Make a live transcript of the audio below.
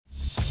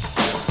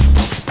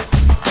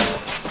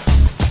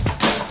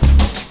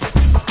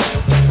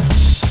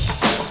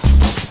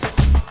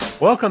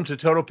Welcome to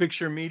Total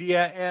Picture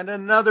Media and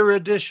another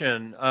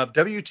edition of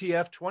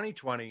WTF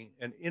 2020,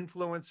 an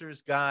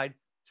influencer's guide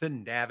to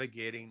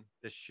navigating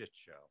the shit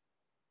show.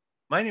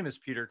 My name is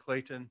Peter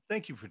Clayton.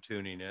 Thank you for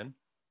tuning in.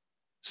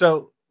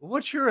 So,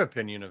 what's your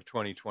opinion of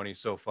 2020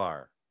 so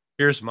far?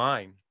 Here's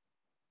mine.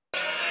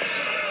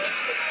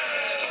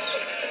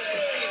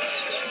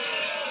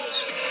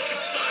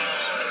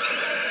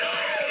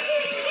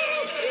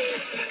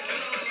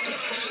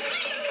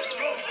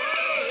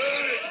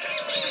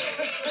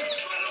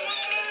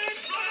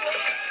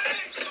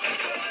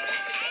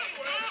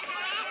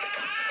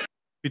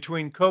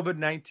 Between COVID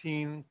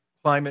 19,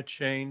 climate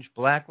change,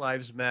 Black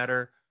Lives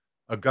Matter,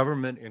 a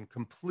government in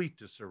complete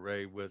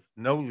disarray with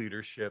no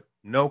leadership,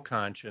 no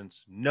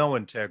conscience, no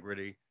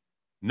integrity,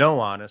 no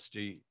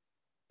honesty,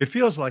 it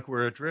feels like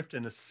we're adrift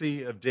in a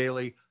sea of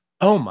daily,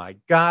 oh my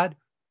God,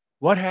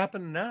 what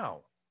happened now?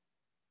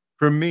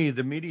 For me,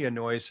 the media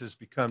noise has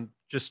become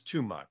just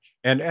too much.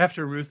 And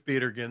after Ruth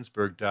Bader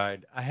Ginsburg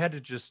died, I had to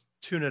just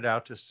tune it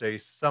out to stay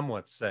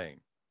somewhat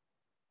sane.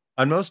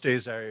 On most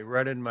days, I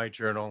write in my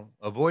journal,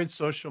 avoid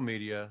social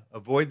media,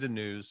 avoid the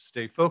news,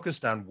 stay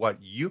focused on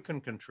what you can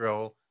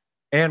control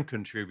and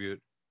contribute,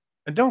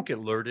 and don't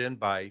get lured in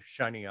by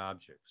shiny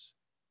objects.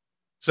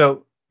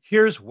 So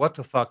here's what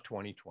the fuck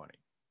 2020.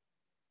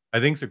 I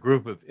think the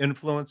group of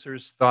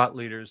influencers, thought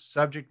leaders,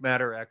 subject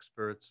matter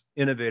experts,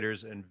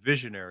 innovators, and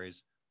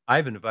visionaries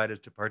I've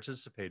invited to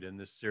participate in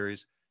this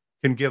series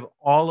can give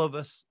all of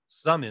us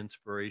some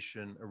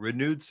inspiration, a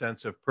renewed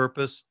sense of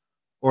purpose,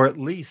 or at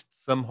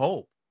least some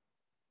hope.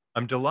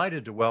 I'm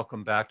delighted to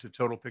welcome back to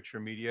Total Picture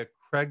Media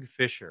Craig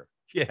Fisher.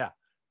 Yeah,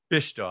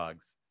 Fish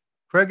Dogs.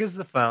 Craig is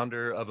the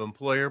founder of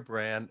employer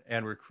brand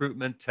and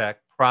recruitment tech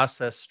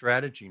process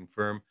strategy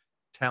firm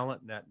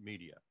TalentNet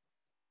Media.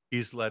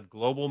 He's led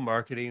global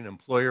marketing,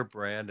 employer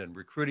brand, and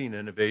recruiting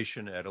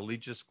innovation at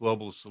Allegis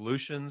Global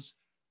Solutions,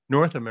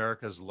 North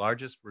America's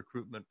largest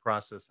recruitment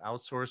process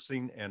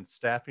outsourcing and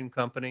staffing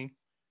company.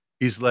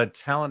 He's led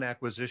talent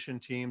acquisition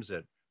teams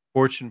at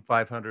Fortune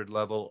 500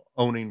 level,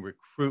 owning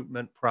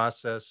recruitment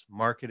process,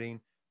 marketing,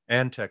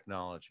 and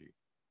technology.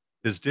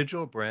 His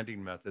digital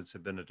branding methods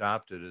have been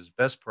adopted as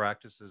best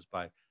practices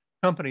by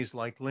companies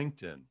like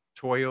LinkedIn,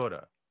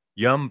 Toyota,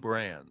 Yum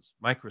Brands,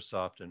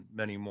 Microsoft, and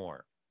many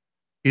more.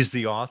 He's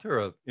the author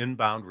of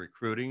Inbound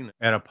Recruiting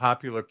and a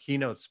popular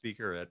keynote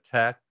speaker at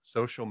tech,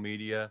 social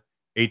media,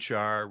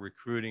 HR,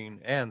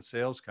 recruiting, and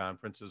sales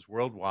conferences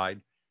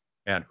worldwide.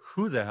 And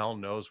who the hell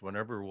knows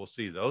whenever we'll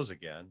see those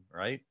again,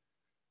 right?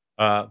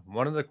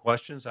 One of the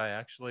questions I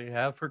actually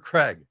have for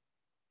Craig.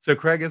 So,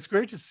 Craig, it's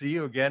great to see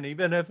you again,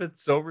 even if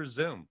it's over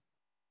Zoom.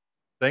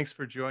 Thanks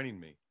for joining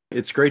me.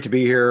 It's great to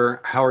be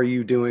here. How are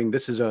you doing?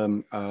 This is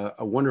a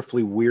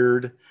wonderfully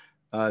weird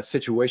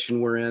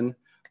situation we're in.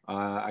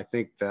 I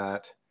think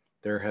that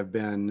there have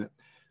been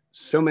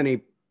so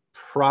many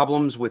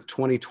problems with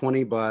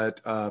 2020, but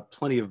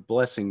plenty of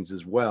blessings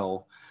as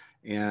well.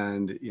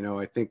 And, you know,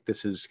 I think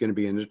this is going to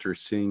be an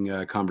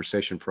interesting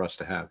conversation for us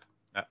to have.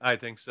 I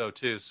think so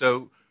too.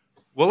 So,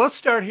 well, let's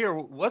start here.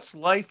 What's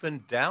life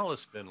in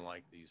Dallas been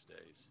like these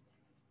days?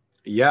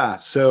 Yeah,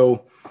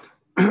 so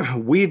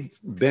we've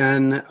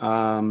been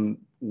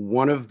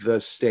one of the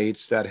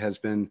states that has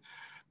been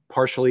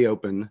partially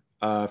open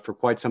for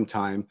quite some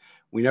time.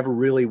 We never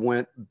really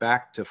went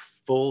back to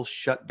full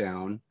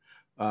shutdown,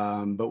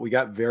 but we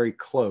got very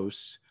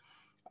close.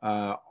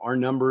 Our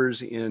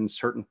numbers in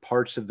certain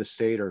parts of the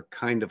state are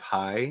kind of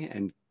high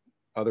and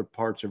other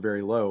parts are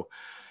very low.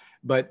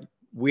 But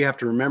we have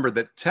to remember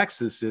that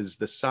Texas is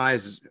the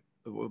size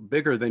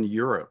bigger than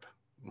Europe,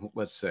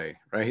 let's say,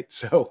 right?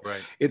 So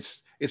Right.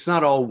 it's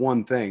not all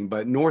one thing,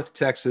 but North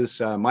Texas,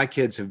 my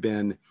kids have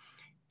been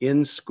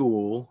in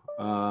school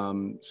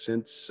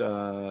since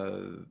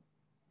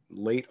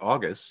late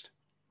August,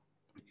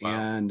 Wow.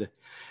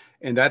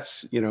 and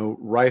that's, you know,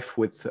 rife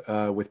with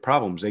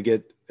problems. They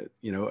get,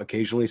 you know,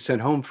 occasionally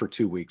sent home for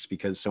 2 weeks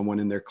because someone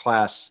in their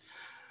class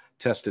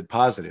tested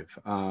positive.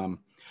 You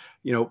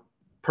know,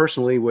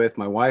 personally, with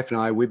my wife and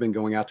I, we've been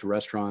going out to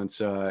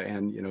restaurants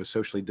and, you know,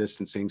 socially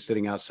distancing,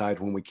 sitting outside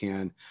when we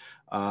can,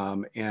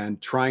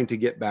 and trying to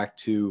get back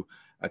to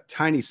a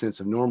tiny sense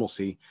of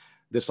normalcy.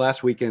 This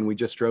last weekend, we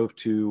just drove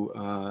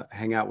to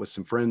hang out with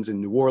some friends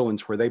in New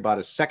Orleans, where they bought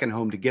a second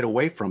home to get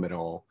away from it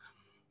all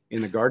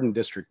in the Garden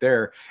District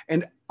there.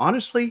 And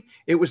honestly,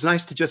 it was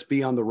nice to just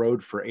be on the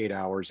road for 8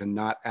 hours and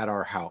not at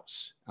our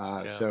house.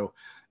 Yeah. So,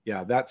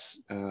 yeah, that's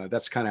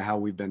kind of how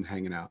we've been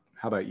hanging out.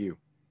 How about you?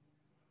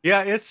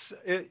 Yeah,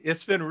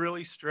 it's been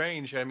really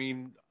strange. I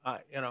mean,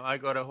 I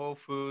go to Whole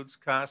Foods,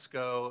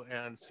 Costco,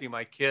 and see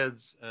my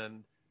kids,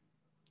 and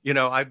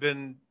I've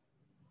been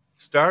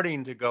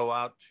starting to go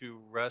out to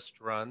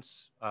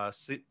restaurants,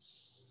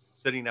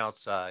 sitting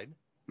outside.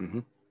 Hmm.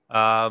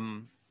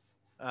 Um,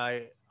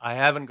 I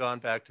haven't gone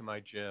back to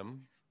my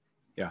gym.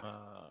 Yeah.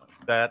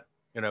 That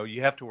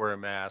you have to wear a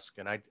mask,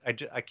 and I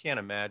can't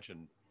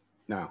imagine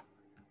No.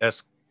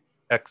 es-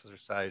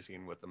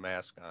 exercising with a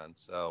mask on.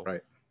 So,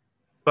 Right.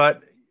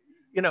 but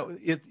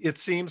it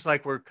seems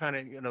like we're kind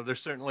of,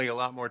 there's certainly a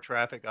lot more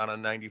traffic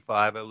on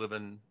 95. I live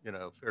in,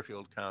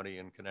 Fairfield County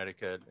in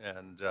Connecticut,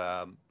 and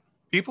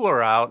people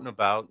are out and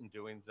about and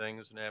doing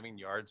things and having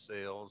yard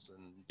sales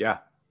and Yeah.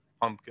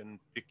 pumpkin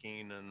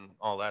picking and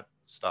all that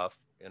stuff.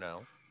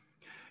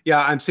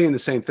 Yeah, I'm seeing the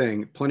same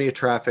thing. Plenty of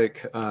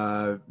traffic.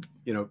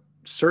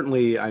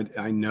 Certainly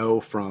I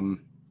know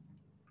from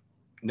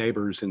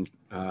neighbors and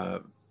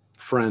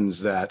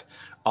friends that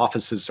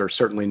offices are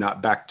certainly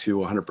not back to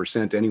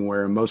 100%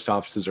 anywhere. And most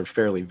offices are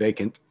fairly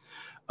vacant.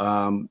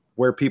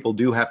 Where people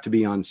do have to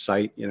be on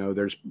site,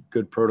 there's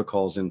good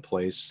protocols in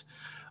place.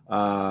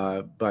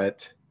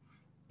 But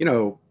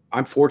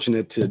I'm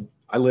fortunate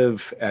I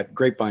live at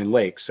Grapevine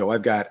Lake, so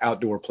I've got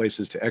outdoor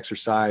places to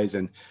exercise,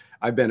 and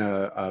I've been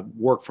a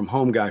work from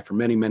home guy for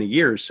many, many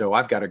years. So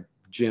I've got a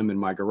gym in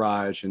my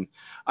garage, and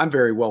I'm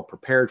very well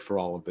prepared for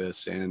all of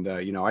this. And,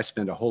 I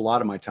spend a whole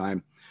lot of my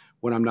time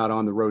when I'm not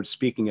on the road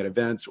speaking at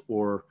events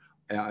or,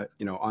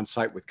 on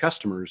site with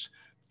customers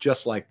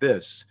just like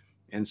this.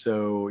 And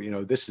so,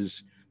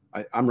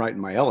 I'm right in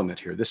my element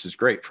here. This is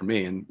great for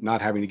me, and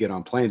not having to get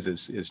on planes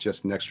is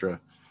just an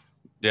extra,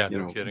 Yeah,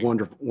 no kidding.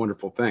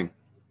 wonderful thing.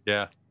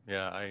 Yeah,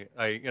 yeah.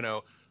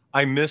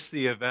 I miss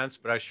the events,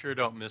 but I sure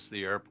don't miss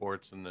the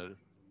airports and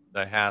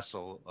the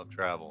hassle of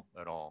travel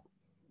at all.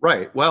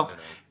 Right. Well,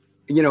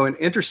 You know. and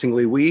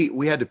interestingly,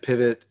 we had to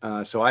pivot.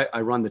 So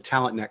I run the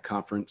TalentNet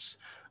conference,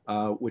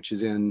 which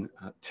is in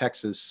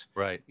Texas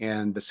Right.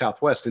 and the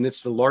Southwest, and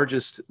it's the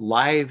largest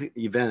live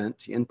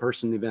event,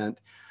 in-person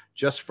event,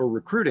 just for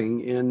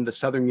recruiting in the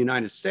Southern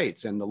United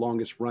States, and the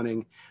longest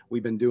running.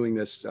 We've been doing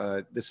this.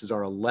 This is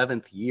our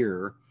 11th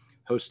year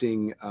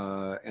hosting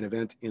an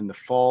event in the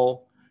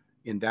fall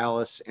in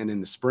Dallas, and in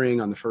the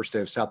spring on the first day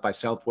of South by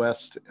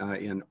Southwest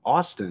in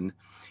Austin,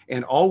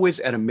 and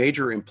always at a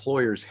major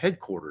employer's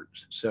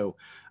headquarters. So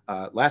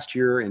last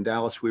year in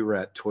Dallas, we were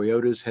at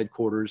Toyota's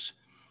headquarters.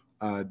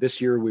 This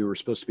year, we were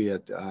supposed to be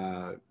at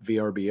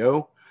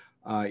VRBO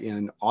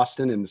in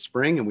Austin in the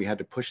spring, and we had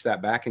to push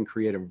that back and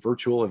create a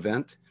virtual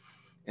event.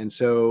 And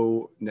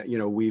so,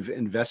 we've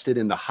invested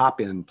in the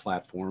Hopin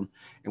platform,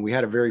 and we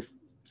had a very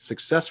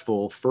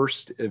successful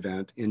first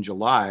event in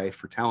July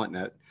for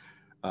TalentNet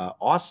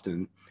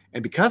Austin.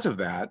 And because of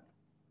that,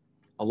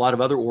 a lot of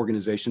other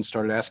organizations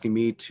started asking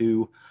me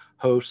to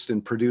host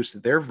and produce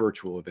their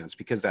virtual events,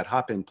 because that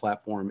Hopin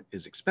platform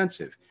is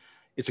expensive.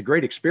 It's a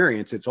great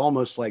experience. It's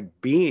almost like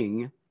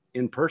being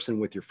in person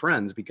with your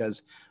friends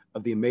because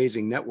of the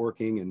amazing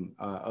networking and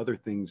other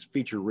things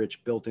feature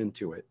rich built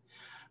into it.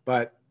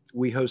 But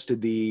we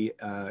hosted the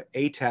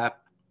ATAP,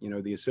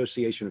 the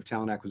Association of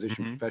Talent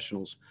Acquisition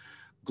Professionals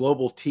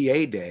Global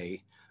TA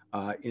Day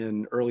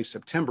in early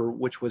September,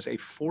 which was a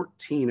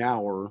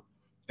 14-hour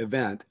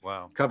event.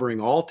 Wow.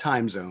 Covering all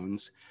time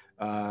zones,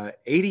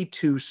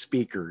 82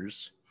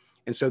 speakers.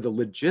 And so the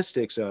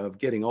logistics of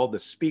getting all the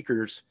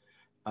speakers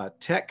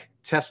tech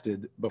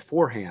tested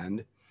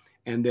beforehand,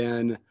 and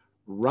then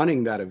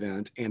running that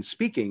event and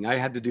speaking. I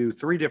had to do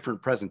 3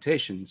 different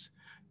presentations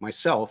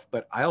myself,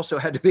 but I also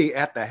had to be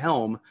at the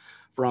helm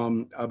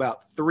from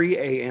about 3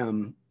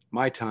 a.m.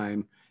 my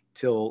time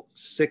till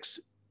 6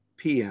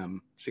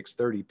 p.m.,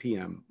 6:30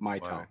 p.m. my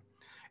time.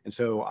 And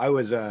so I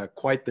was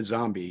quite the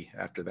zombie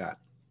after that.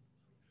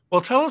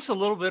 Well, tell us a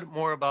little bit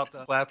more about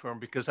the platform,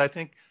 because I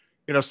think,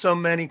 so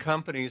many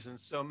companies and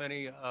so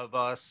many of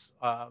us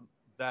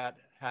that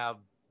have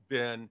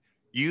been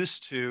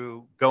used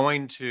to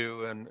going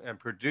to and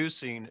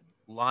producing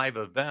live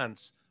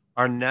events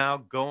are now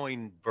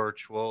going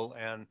virtual.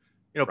 And,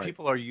 Right.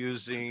 people are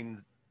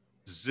using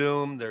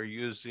Zoom, they're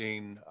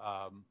using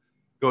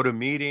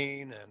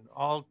GoToMeeting and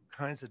all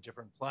kinds of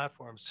different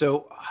platforms.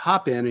 So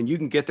Hopin, and you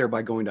can get there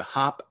by going to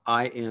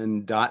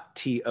hopin.to,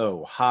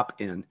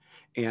 Hopin.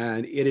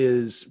 And it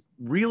is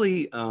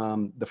really,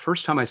 the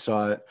first time I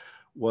saw it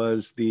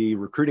was the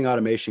Recruiting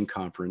Automation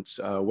Conference.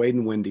 Wade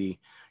and Wendy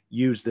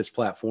used this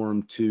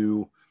platform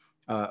to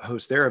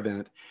host their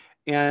event.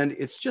 And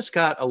it's just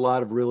got a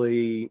lot of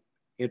really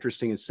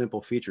interesting and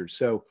simple features.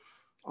 So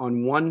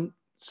on one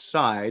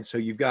side, so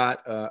you've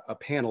got a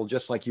panel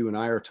just like you and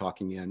I are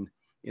talking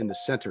in the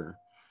center.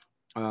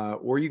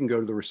 Or you can go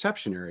to the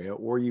reception area,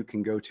 or you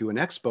can go to an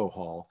expo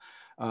hall.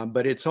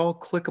 But it's all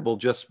clickable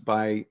just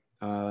by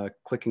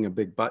clicking a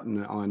big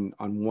button on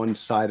one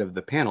side of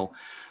the panel.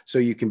 So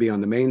you can be on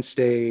the main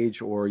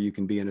stage, or you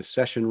can be in a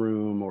session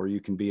room, or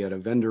you can be at a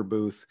vendor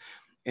booth.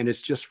 And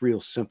it's just real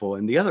simple.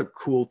 And the other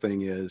cool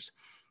thing is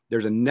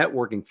there's a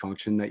networking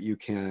function that you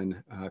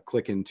can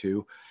click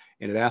into.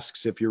 And it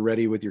asks if you're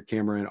ready with your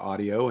camera and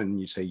audio, and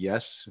you say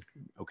yes,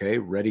 okay,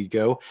 ready to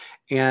go.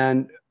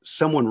 And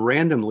someone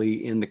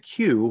randomly in the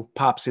queue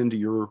pops into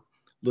your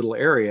little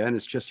area, and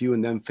it's just you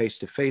and them face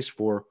to face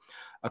for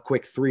a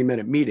quick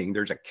 3-minute meeting.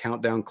 There's a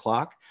countdown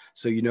clock,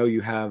 so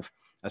you have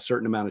a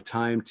certain amount of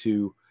time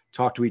to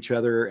talk to each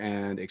other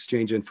and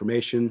exchange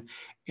information,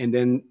 and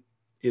then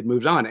it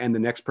moves on, and the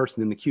next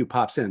person in the queue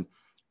pops in.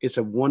 It's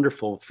a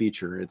wonderful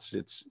feature.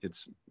 It's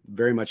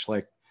very much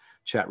like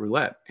chat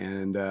roulette,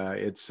 and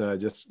it's a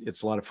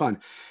lot of fun.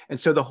 And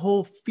so the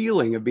whole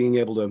feeling of being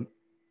able to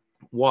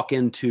walk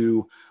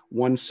into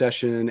one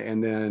session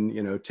and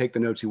then, take the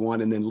notes you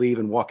want and then leave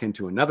and walk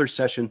into another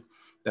session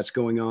that's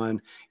going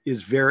on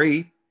is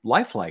very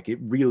lifelike. It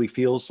really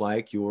feels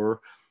like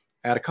you're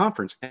at a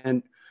conference.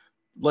 And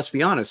let's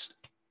be honest,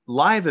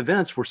 live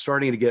events were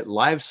starting to get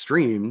live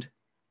streamed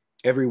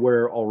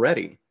everywhere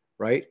already,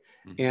 right?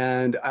 Mhm.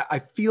 And I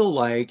feel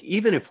like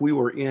even if we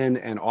were in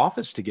an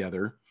office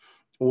together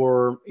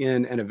or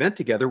in an event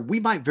together, we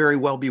might very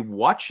well be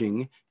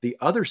watching the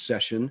other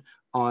session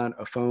on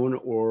a phone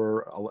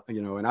or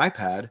an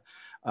iPad,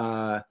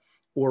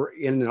 or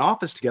in an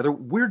office together.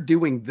 We're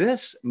doing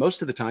this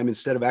most of the time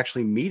instead of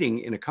actually meeting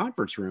in a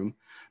conference room,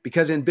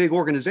 because in big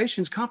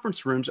organizations,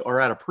 conference rooms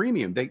are at a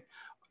premium.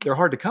 They're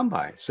hard to come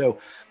by. So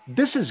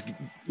this is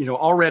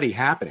already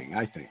happening,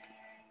 I think.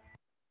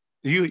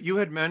 You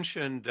had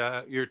mentioned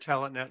your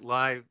TalentNet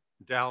Live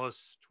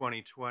Dallas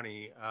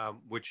 2020,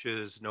 which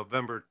is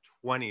November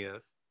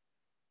 20th.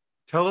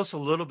 Tell us a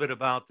little bit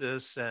about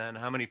this and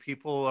how many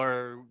people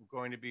are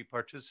going to be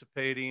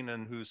participating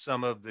and who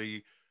some of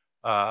the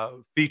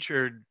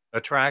featured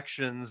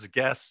attractions,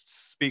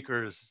 guests,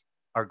 speakers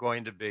are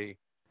going to be.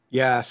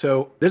 Yeah,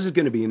 so this is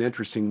going to be an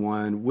interesting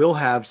one. We'll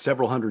have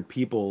several hundred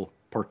people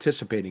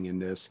participating in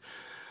this.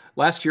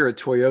 Last year at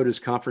Toyota's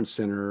conference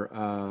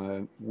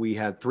center, we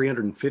had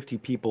 350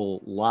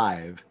 people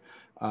live,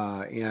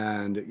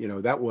 and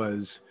that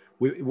was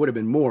it would have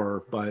been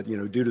more, but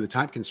due to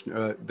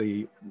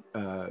the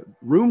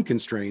room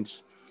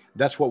constraints,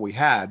 that's what we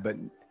had. But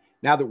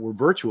now that we're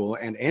virtual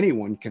and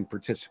anyone can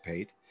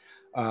participate,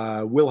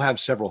 we'll have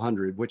several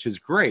hundred, which is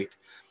great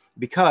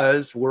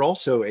because we're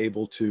also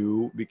able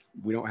to.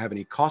 We don't have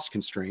any cost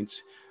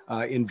constraints.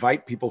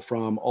 Invite people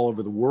from all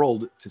over the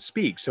world to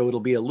speak. So it'll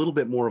be a little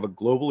bit more of a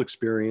global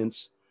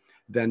experience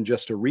than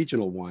just a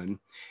regional one.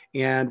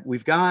 And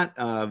we've got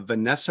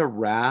Vanessa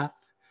Rath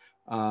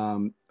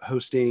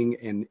hosting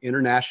an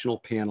international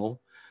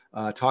panel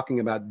talking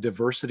about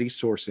diversity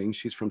sourcing.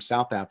 She's from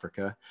South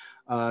Africa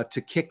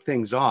to kick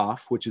things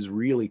off, which is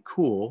really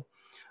cool.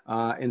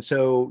 And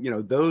so,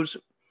 those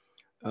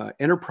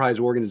enterprise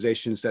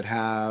organizations that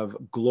have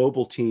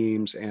global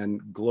teams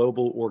and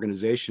global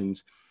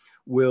organizations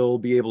will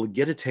be able to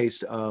get a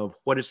taste of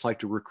what it's like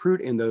to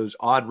recruit in those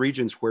odd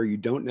regions where you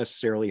don't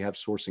necessarily have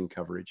sourcing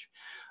coverage.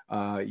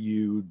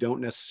 You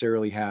don't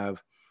necessarily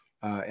have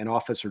an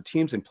office or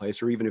teams in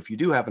place, or even if you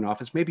do have an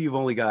office, maybe you've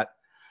only got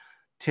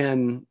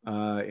 10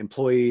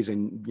 employees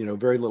and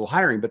very little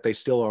hiring, but they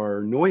still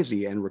are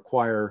noisy and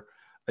require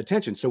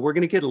attention. So we're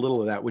going to get a little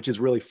of that, which is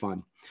really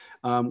fun.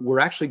 We're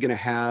actually going to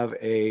have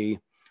a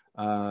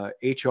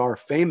HR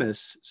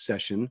famous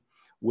session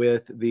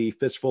with the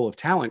Fistful of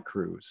Talent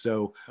crew.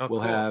 So we'll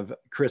Cool. have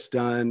Chris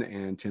Dunn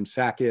and Tim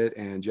Sackett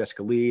and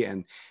Jessica Lee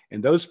and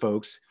those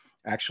folks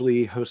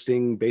actually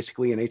hosting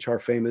basically an HR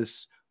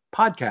famous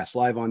podcast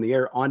live on the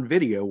air on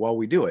video while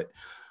we do it.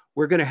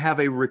 We're going to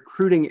have a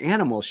recruiting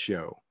animal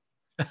show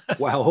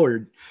while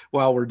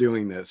we're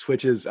doing this,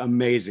 which is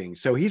amazing.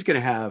 So he's going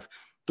to have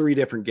 3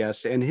 different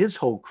guests and his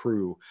whole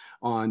crew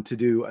on to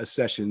do a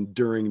session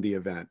during the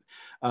event.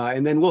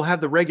 And then we'll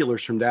have the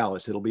regulars from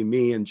Dallas. It'll be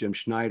me and Jim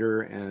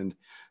Schneider and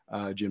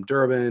Jim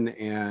Durbin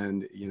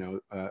and,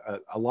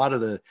 a lot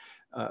of the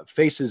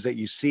faces that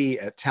you see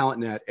at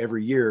TalentNet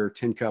every year.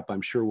 Tin Cup,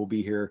 I'm sure, will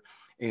be here.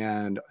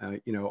 And,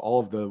 all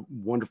of the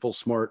wonderful,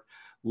 smart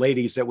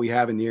ladies that we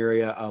have in the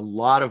area. A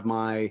lot of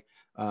my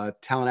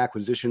talent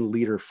acquisition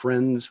leader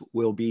friends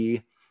will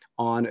be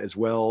on as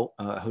well,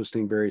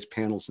 hosting various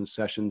panels and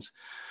sessions.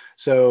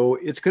 So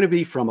it's going to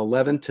be from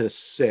 11 to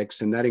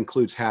 6, and that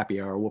includes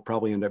happy hour. We'll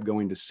probably end up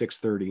going to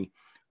 6:30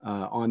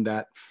 on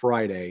that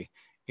Friday,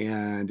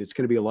 and it's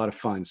going to be a lot of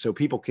fun. So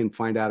people can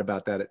find out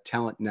about that at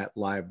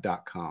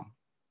TalentNetLive.com.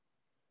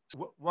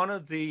 One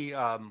of the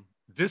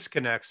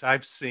disconnects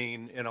I've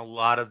seen in a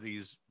lot of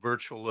these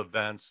virtual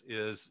events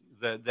is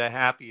the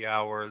happy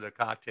hour, the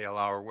cocktail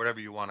hour, whatever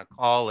you want to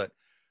call it.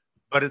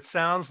 But it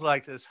sounds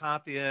like this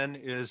Hopin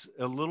is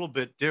a little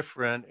bit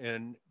different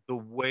in the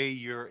way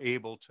you're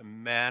able to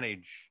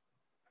manage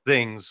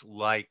things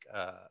like,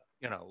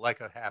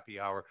 like a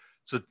happy hour.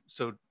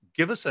 So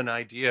give us an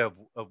idea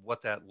of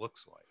what that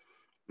looks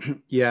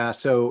like. Yeah,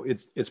 so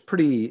it's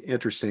pretty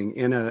interesting.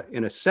 In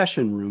a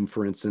session room,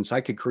 for instance, I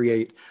could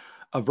create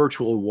a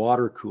virtual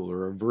water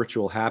cooler, a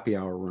virtual happy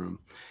hour room,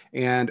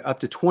 and up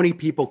to 20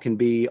 people can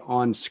be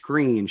on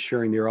screen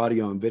sharing their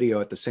audio and video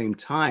at the same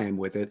time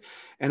with it,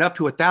 and up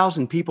to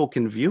 1,000 people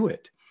can view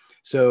it.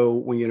 So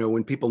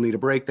when people need a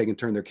break, they can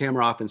turn their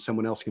camera off and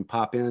someone else can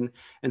pop in.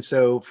 And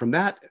so from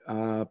that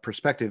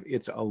perspective,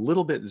 it's a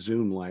little bit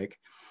Zoom-like,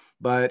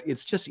 but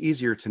it's just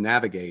easier to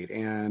navigate.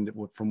 And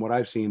from what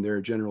I've seen, there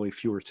are generally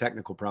fewer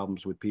technical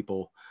problems with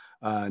people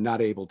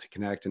not able to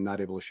connect and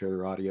not able to share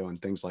their audio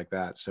and things like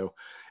that. So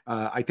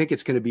I think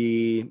it's going to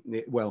be,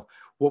 well,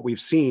 what we've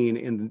seen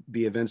in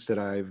the events that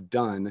I've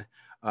done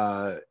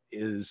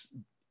is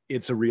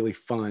it's a really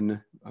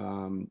fun,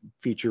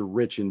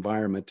 feature-rich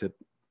environment to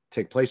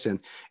take place in.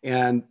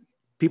 And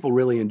people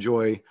really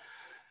enjoy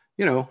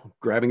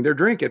grabbing their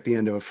drink at the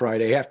end of a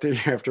Friday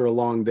after a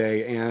long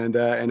day and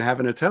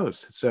having a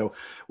toast. So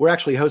we're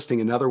actually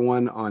hosting another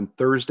one on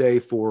Thursday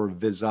for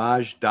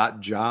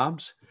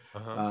Visage.jobs.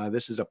 Uh-huh.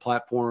 This is a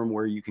platform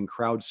where you can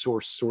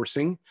crowdsource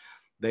sourcing.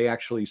 They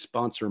actually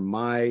sponsor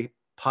my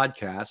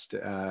podcast,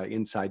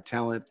 Inside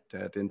Talent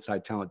at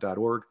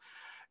insidetalent.org.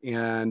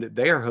 And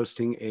they are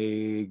hosting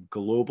a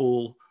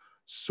global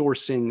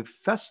sourcing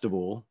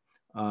festival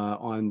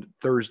on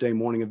Thursday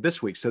morning of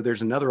this week. So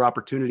there's another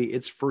opportunity.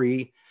 It's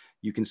free.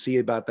 You can see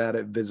about that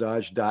at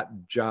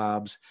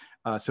visage.jobs.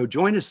 So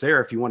join us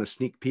there if you want a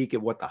sneak peek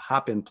at what the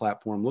Hopin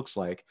platform looks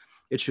like.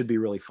 It should be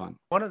really fun.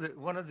 One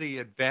of the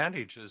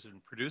advantages in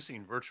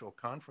producing virtual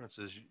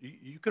conferences,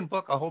 you can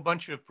book a whole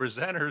bunch of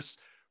presenters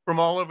from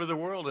all over the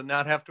world and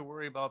not have to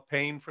worry about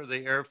paying for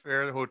the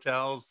airfare, the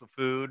hotels, the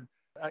food.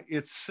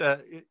 It's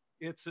a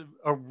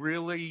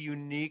really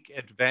unique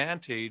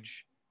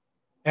advantage,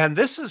 and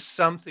this is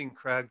something,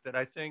 Craig, that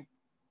I think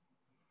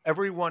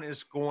everyone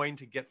is going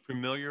to get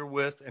familiar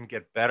with and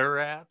get better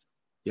at.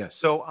 Yes.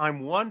 So I'm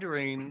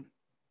wondering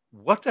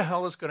what the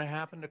hell is going to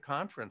happen to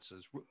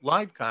conferences,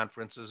 live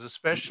conferences,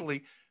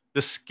 especially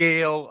the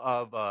scale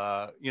of,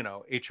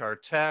 HR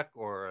Tech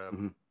or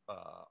Mm-hmm.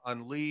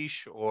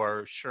 Unleash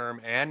or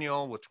Sherm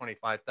Annual with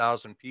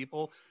 25,000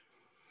 people.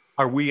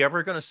 Are we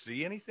ever going to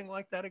see anything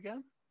like that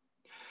again?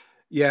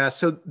 Yeah,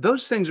 so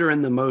those things are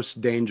in the most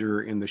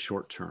danger in the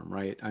short term,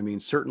 right? I mean,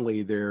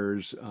 certainly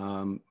there's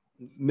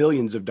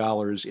millions of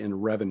dollars in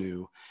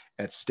revenue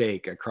at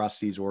stake across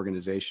these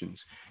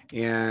organizations.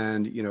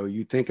 And,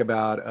 you think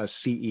about a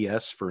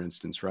CES, for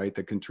instance, right?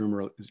 The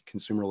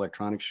Consumer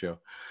Electronics Show.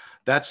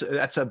 That's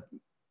like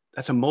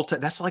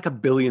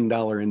 $1 billion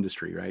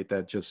industry, right?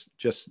 That just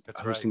That's right.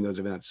 hosting those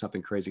events,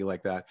 something crazy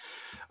like that.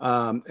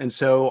 And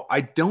so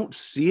I don't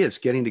see us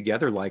getting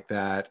together like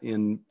that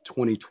in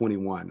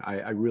 2021.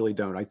 I really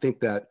don't. I think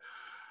that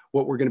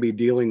what we're going to be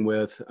dealing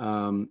with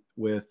COVID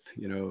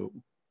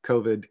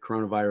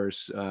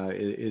coronavirus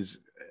is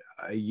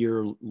a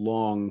year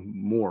long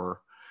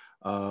more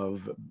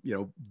of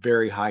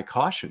very high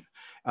caution.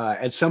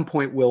 At some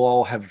point, we'll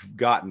all have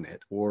gotten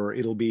it, or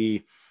it'll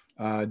be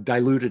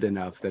diluted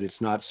enough that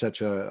it's not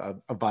such a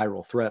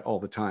viral threat all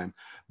the time.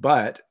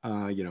 But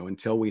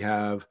until we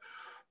have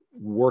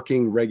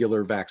working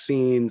regular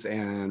vaccines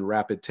and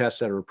rapid tests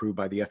that are approved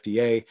by the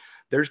FDA,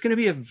 there's going to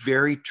be a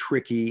very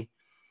tricky,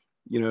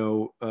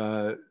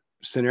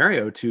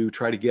 scenario to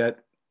try to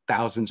get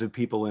thousands of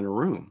people in a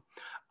room.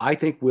 I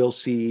think we'll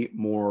see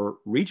more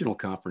regional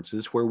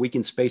conferences where we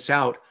can space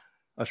out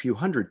a few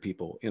hundred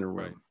people in a room.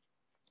 Right.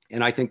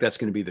 And I think that's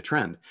going to be the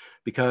trend,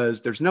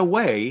 because there's no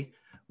way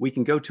we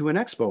can go to an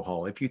expo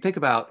hall. If you think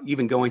about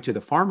even going to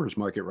the farmer's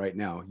market right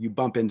now, you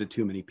bump into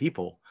too many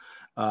people.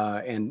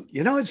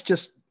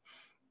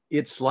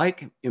 It's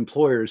like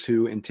employers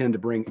who intend to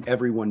bring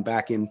everyone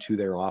back into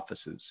their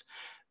offices.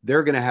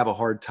 They're going to have a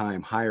hard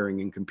time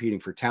hiring and competing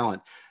for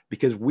talent,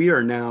 because we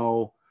are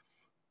now,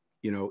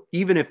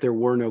 even if there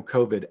were no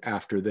COVID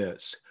after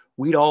this,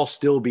 we'd all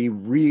still be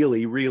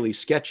really, really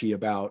sketchy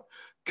about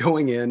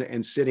going in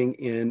and sitting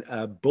in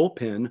a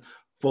bullpen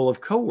full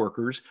of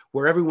coworkers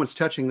where everyone's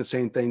touching the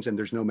same things and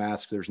there's no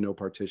masks, there's no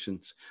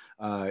partitions.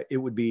 It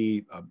would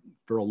be,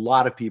 for a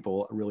lot of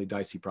people, a really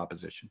dicey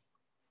proposition.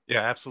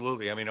 Yeah,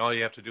 absolutely. I mean, all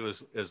you have to do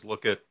is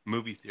look at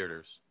movie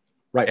theaters,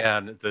 Right.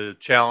 and the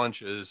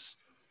challenge is,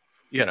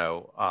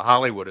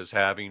 Hollywood is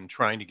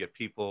trying to get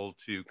people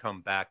to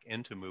come back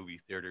into movie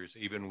theaters,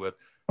 even with,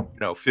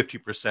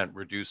 50%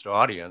 reduced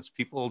audience.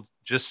 People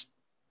just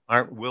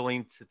aren't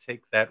willing to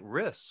take that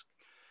risk.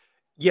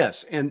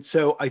 Yes, and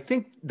so I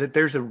think that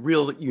there's a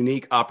real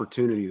unique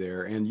opportunity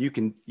there, and you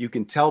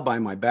can tell by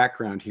my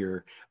background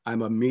here,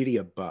 I'm a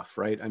media buff,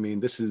 right? I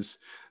mean, this is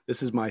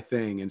my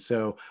thing, and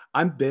so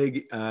I'm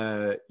big,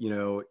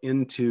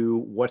 into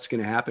what's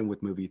going to happen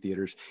with movie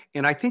theaters,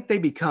 and I think they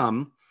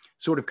become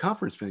sort of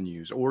conference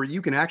venues, or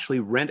you can actually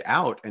rent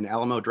out an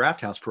Alamo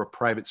Drafthouse for a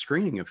private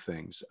screening of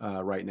things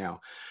right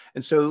now,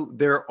 and so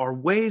there are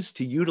ways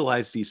to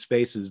utilize these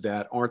spaces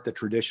that aren't the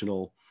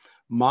traditional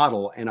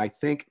model, and I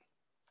think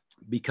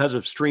because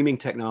of streaming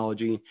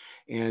technology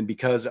and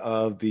because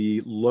of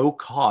the low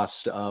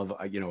cost of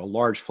a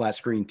large flat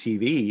screen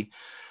TV,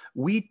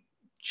 we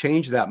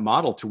changed that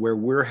model to where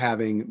we're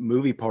having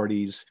movie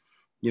parties,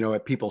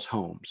 at people's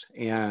homes,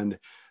 and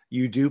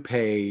you do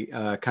pay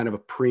kind of a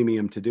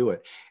premium to do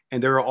it.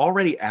 And there are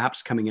already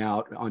apps coming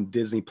out on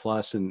Disney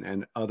Plus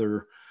and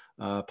other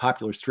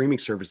popular streaming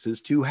services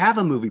to have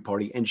a movie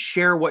party and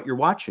share what you're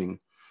watching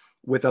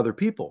with other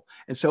people.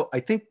 And so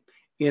I think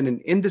in an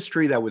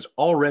industry that was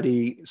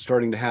already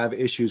starting to have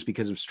issues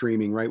because of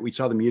streaming, right? We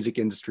saw the music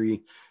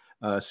industry,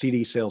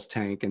 CD sales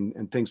tank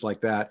and things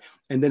like that,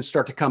 and then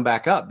start to come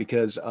back up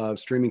because of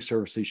streaming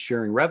services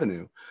sharing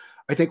revenue.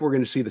 I think we're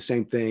going to see the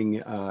same thing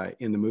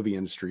in the movie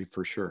industry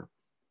for sure.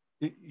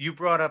 You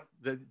brought up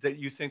that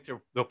you think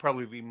there'll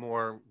probably be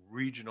more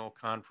regional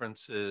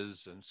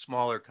conferences and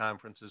smaller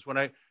conferences. When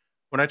I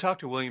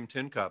talked to William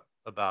Tincup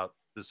about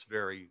this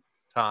very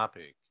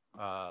topic,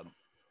 um,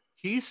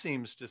 he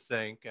seems to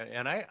think,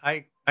 and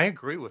I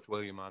agree with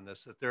William on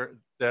this,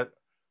 that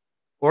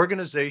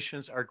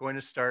organizations are going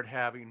to start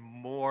having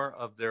more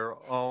of their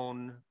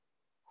own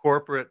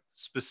corporate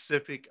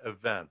specific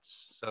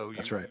events. So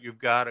That's right. you've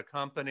got a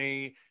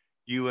company,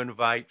 you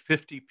invite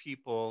 50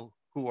 people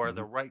who are Hmm.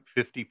 the right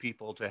 50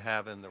 people to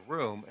have in the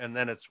room, and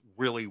then it's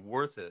really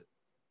worth it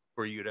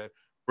for you to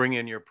bring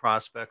in your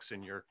prospects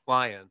and your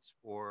clients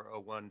for a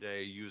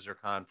one-day user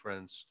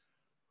conference.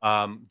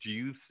 Do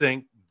you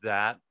think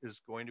that is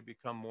going to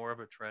become more of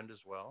a trend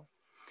as well?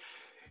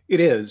 It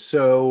is.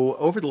 So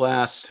over the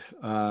last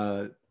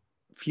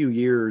few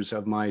years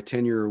of my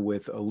tenure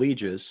with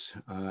Allegis,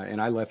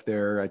 and I left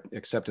there, I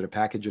accepted a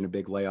package and a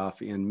big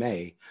layoff in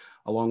May,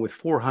 along with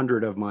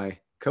 400 of my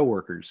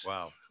coworkers.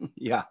 Wow.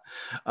 Yeah.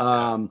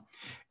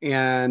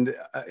 Yeah.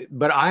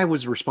 But I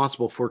was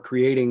responsible for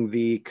creating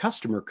the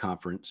customer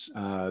conference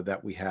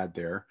that we had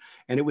there.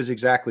 And it was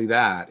exactly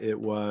that. It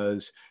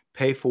was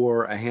pay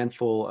for a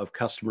handful of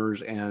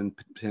customers and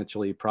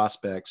potentially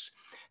prospects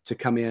to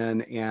come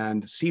in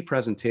and see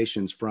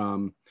presentations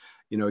from,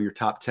 your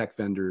top tech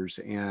vendors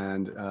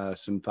and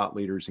some thought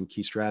leaders and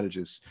key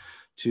strategists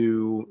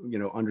to,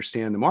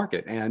 understand the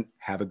market and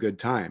have a good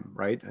time,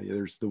 right?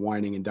 There's the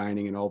whining and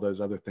dining and all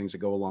those other things that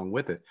go along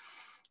with it.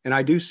 And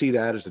I do see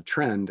that as a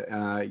trend,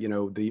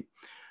 the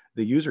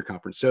user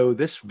conference. So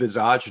this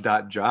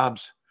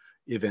Visage.jobs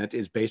event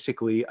is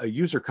basically a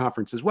user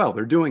conference as well.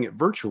 They're doing it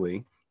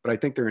virtually, but I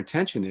think their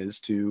intention is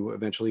to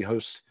eventually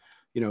host,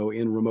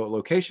 in remote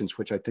locations,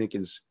 which I think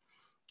is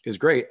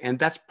great. And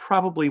that's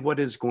probably what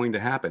is going to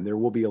happen. There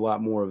will be a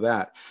lot more of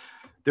that.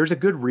 There's a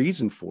good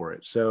reason for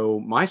it. So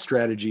my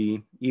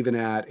strategy, even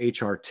at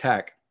HR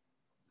Tech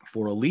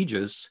for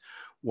Allegis,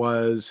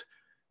 was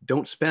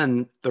don't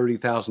spend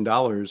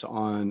 $30,000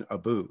 on a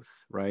booth,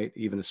 right?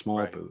 Even a small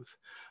Right. booth.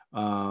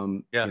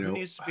 Yeah. Who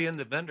needs to be in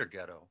the vendor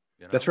ghetto?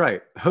 That's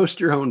right. Host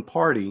your own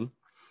party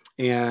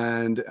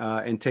and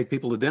take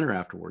people to dinner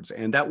afterwards,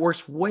 and that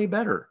works way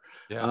better.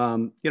 Yeah.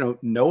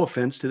 No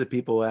offense to the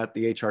people at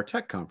the HR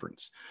Tech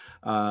conference,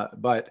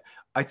 but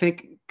I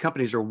think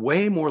companies are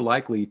way more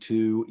likely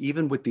to,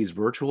 even with these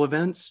virtual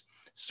events,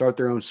 start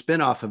their own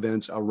spin-off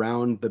events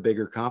around the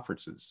bigger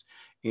conferences.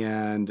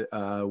 And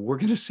we're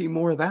going to see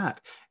more of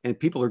that. And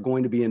people are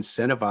going to be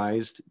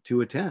incentivized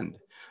to attend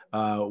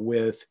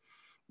with,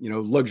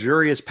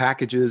 luxurious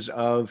packages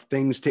of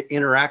things to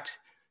interact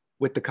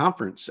with the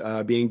conference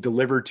being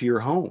delivered to your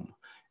home,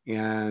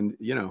 and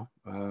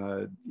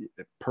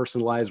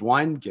personalized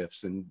wine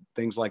gifts and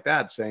things like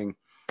that, saying,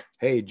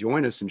 hey,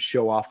 join us and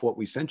show off what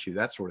we sent you,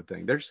 that sort of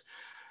thing. There's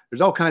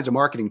all kinds of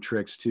marketing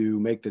tricks to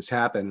make this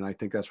happen, and I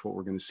think that's what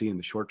we're going to see in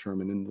the short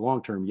term. And in the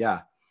long term,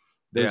 yeah,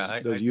 Yeah,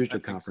 those user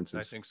conferences.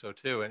 I think so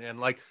too. And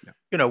like,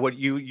 Yeah. what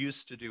you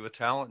used to do with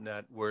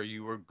TalentNet, where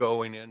you were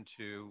going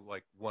into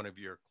like one of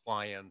your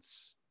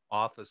clients'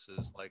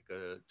 offices, like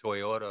a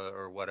Toyota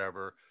or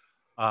whatever.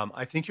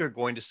 I think you're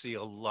going to see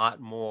a lot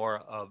more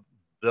of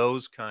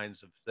those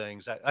kinds of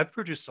things. I've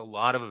produced a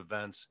lot of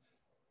events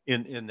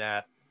in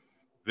that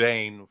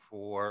vein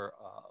for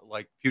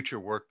like Future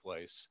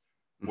Workplace,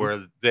 Mhm.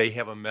 where they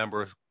have a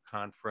member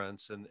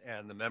conference,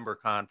 and the member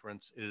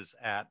conference is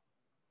at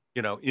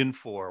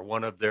Infor,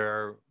 one of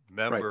their Right.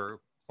 member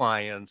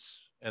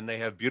clients, and they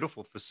have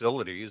beautiful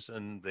facilities,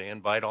 and they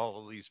invite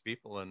all of these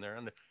people in there,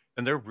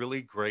 and they're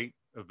really great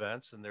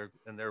events, and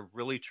they're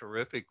really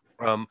terrific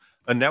from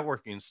a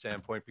networking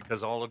standpoint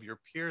because all of your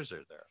peers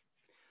are there.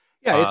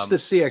 Yeah, it's the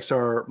Um,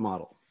 CXR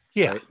model,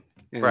 yeah, right?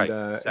 And right,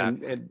 uh, and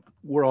exactly. and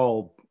we're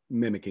all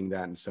mimicking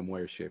that in some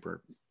way or shape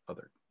or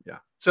other. Yeah.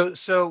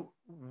 So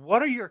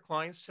what are your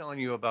clients telling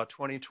you about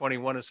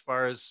 2021 as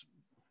far as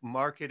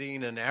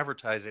marketing and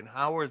advertising?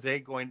 How are they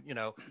going?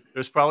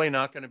 There's probably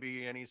not going to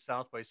be any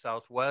South by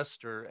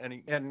Southwest or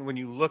any. And when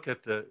you look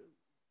at the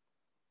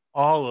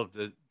all of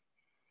the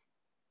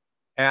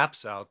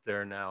apps out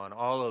there now and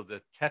all of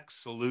the tech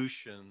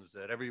solutions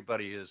that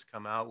everybody has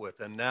come out with,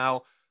 and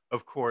now,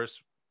 of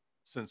course,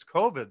 since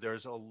COVID,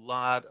 there's a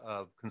lot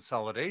of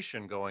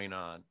consolidation going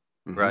on,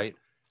 Hmm. right,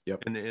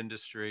 Yep. in the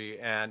industry.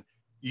 And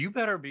you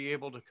better be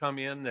able to come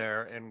in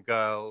there and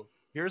go,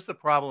 here's the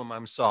problem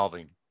I'm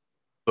solving.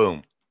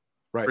 Boom,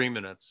 Right. 3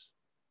 minutes.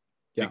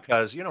 Yeah.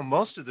 Because,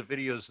 most of the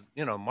videos,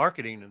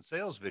 marketing and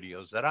sales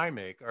videos that I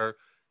make are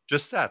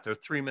just that. They're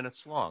 3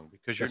 minutes long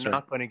because you're That's right.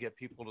 not going to get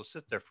people to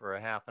sit there for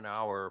a half an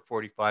hour or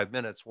 45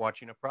 minutes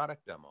watching a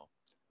product demo.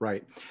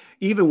 Right.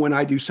 Even when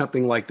I do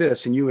something like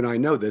this, and you and I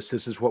know this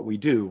is what we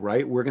do,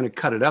 right? We're going to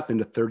cut it up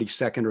into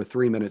 30-second or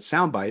 3-minute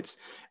sound bites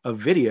of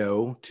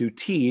video to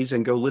tease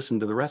and go listen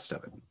to the rest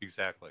of it.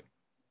 Exactly.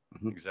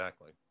 Mhm.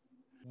 Exactly.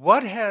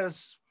 What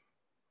has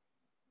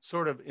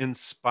sort of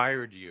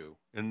inspired you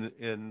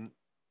in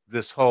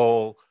this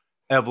whole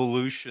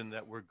evolution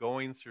that we're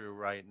going through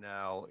right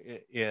now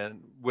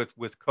in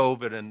with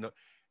COVID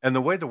and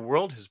the way the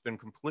world has been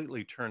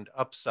completely turned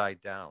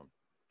upside down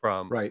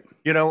from Right.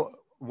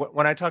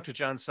 when I talked to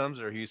John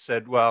Sumser, he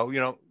said, well,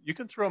 you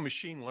can throw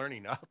machine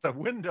learning out the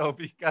window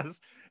because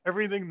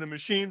everything the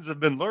machines have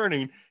been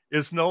learning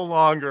is no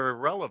longer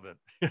relevant.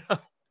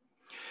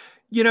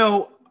 You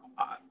know,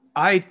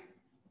 I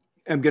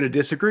am going to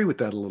disagree with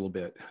that a little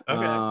bit,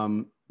 Okay,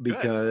 good.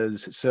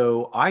 because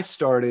so I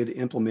started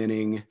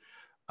implementing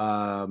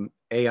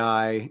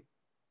AI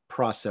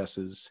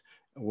processes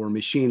or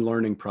machine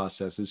learning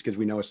processes, because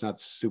we know it's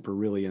not super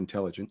really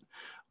intelligent,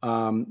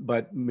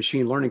 but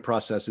machine learning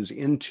processes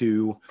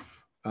into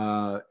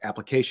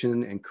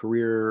application and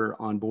career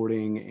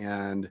onboarding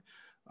and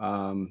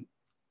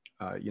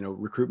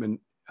recruitment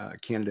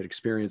candidate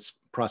experience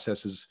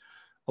processes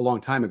a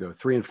long time ago.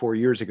 3 and 4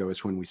 years ago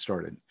is when we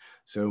started.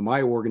 So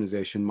my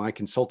organization, my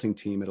consulting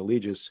team at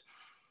Allegis,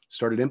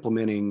 started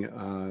implementing,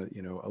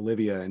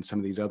 Olivia and some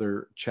of these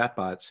other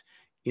chatbots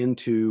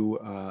into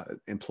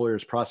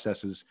employers'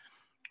 processes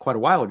quite a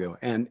while ago.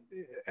 And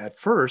at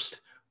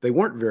first, they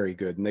weren't very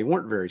good and they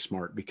weren't very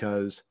smart,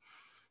 because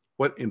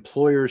what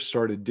employers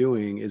started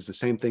doing is the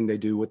same thing they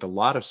do with a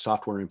lot of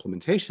software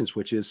implementations,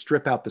 which is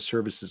strip out the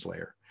services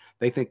layer.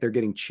 They think they're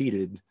getting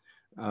cheated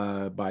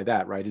by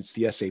that, right? It's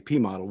the SAP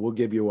model. We'll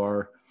give you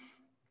our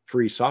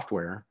free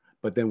software,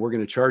 but then we're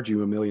going to charge you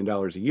 $1 million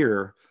a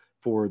year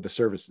for the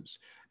services.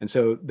 And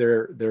so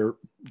their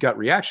gut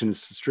reaction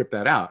is to strip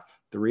that out.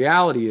 The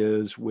reality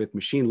is, with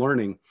machine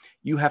learning,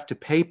 you have to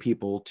pay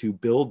people to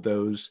build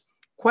those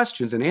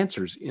questions and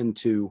answers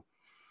into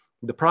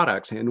the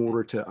products in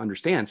order to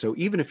understand. So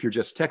even if you're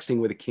just texting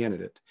with a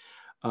candidate,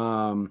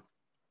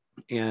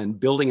 and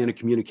building in a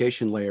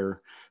communication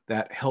layer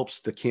that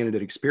helps the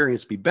candidate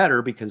experience be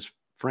better, because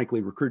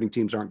frankly, recruiting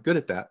teams aren't good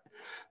at that.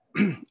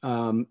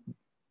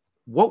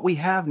 What we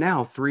have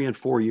now, 3 and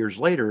 4 years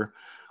later,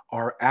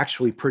 are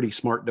actually pretty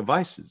smart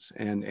devices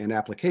and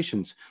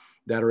applications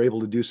that are able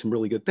to do some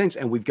really good things.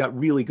 And we've got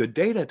really good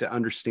data to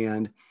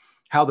understand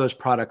how those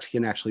products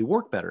can actually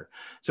work better.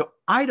 So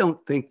I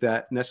don't think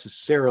that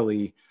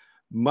necessarily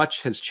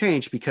much has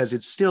changed, because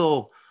it's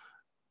still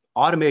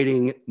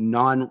automating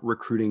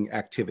non-recruiting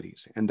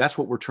activities. And that's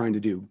what we're trying to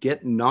do.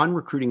 Get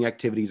non-recruiting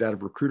activities out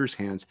of recruiters'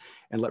 hands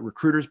and let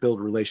recruiters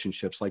build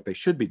relationships like they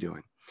should be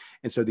doing.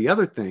 And so the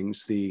other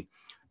things, the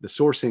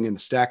sourcing and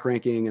the stack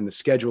ranking and the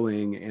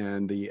scheduling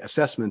and the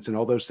assessments and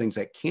all those things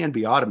that can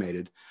be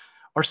automated,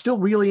 are still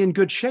really in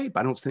good shape.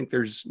 I don't think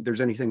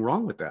there's anything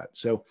wrong with that.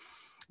 So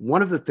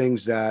one of the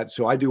things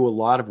so I do a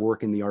lot of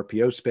work in the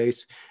RPO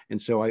space.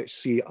 And so I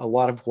see a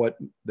lot of what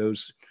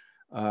those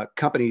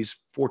companies,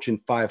 Fortune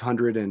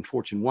 500 and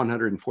Fortune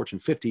 100 and Fortune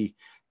 50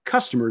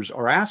 customers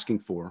are asking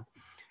for.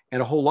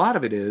 And a whole lot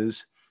of it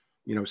is,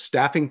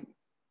 staffing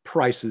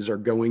prices are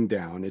going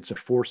down. It's a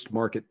forced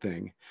market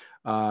thing.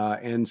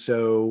 And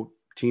so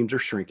teams are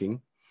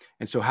shrinking.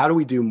 And so how do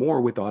we do more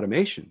with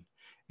automation?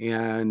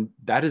 And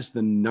that is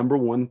the number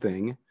one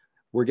thing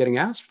we're getting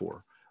asked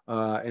for.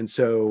 And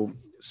so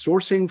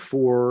sourcing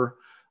for,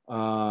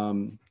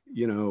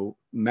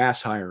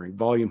 mass hiring,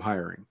 volume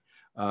hiring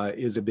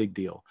is a big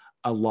deal.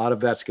 A lot of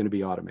that's going to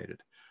be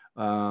automated.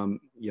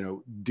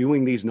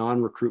 Doing these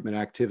non-recruitment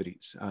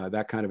activities,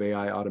 that kind of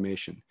AI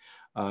automation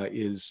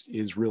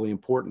is really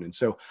important. And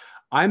so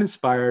I'm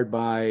inspired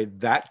by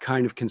that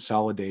kind of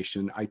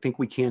consolidation. I think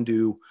we can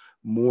do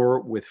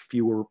more with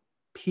fewer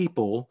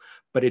people,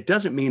 but it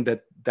doesn't mean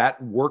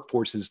that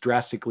workforce is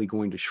drastically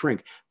going to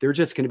shrink. They're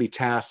just going to be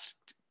tasked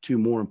to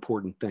more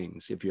important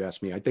things, if you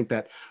ask me. I think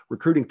that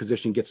recruiting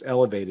position gets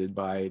elevated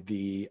by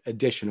the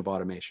addition of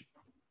automation.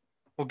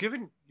 Well,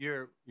 given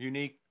your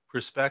unique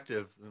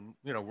perspective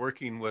and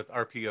working with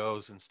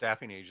RPOs and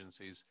staffing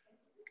agencies,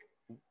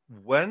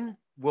 when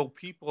will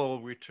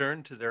people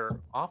return to their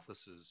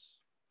offices?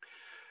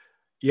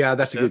 Yeah,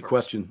 that's If a good ever.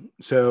 question.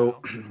 So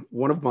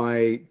one of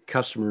my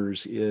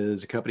customers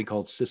is a company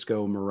called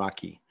Cisco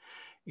Meraki,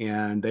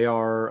 and they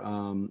are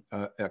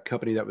a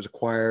company that was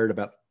acquired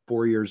about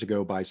 4 years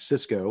ago by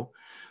Cisco.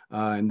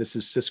 And this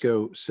is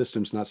Cisco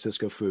Systems, not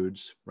Cisco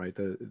Foods, right?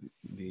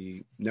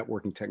 The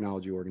networking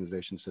technology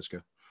organization,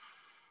 Cisco.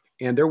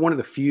 And they're one of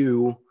the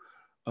few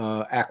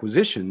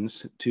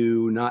acquisitions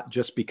to not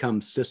just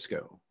become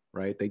Cisco,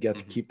 right? They get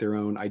to keep their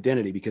own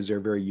identity because they're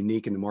very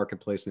unique in the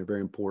marketplace and they're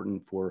very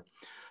important for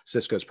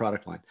Cisco's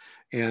product line.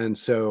 And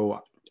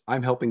so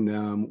I'm helping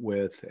them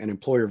with an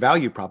employer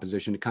value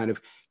proposition to kind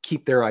of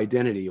keep their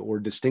identity or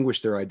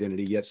distinguish their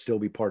identity, yet still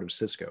be part of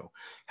Cisco.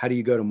 How do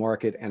you go to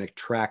market and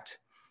attract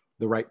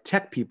the right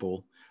tech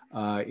people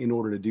in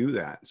order to do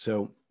that?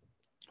 So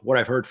what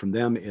I've heard from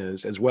them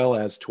is, as well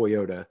as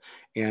Toyota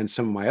and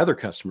some of my other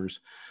customers,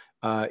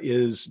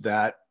 is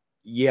that,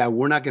 yeah,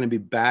 we're not going to be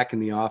back in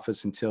the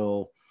office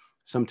until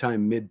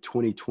sometime mid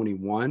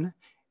 2021.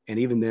 And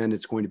even then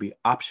it's going to be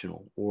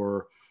optional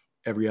or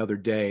every other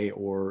day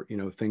or,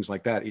 things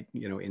like that,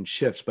 in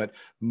shifts, but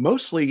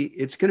mostly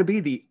it's going to be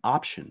the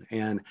option.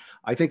 And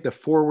I think the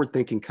forward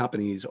thinking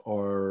companies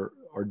are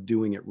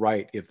doing it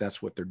right if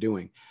that's what they're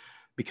doing,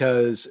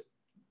 because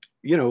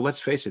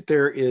let's face it,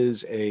 there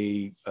is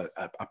a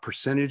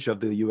percentage of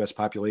the US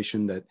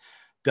population that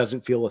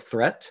doesn't feel a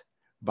threat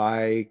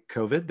by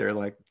COVID. They're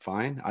like,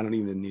 fine, I don't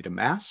even need a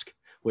mask.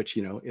 which,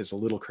 you know, is a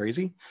little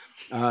crazy.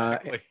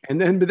 Exactly. And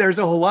then but there's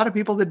a whole lot of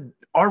people that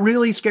are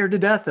really scared to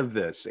death of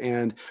this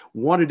and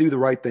want to do the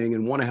right thing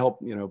and want to help,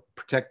 you know,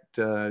 protect,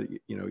 you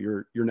know,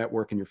 your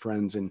network and your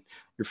friends and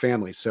your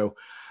family. So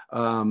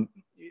um,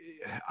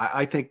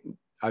 I think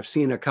I've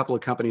seen a couple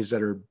of companies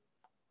that are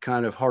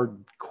kind of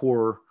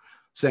hardcore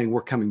saying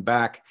we're coming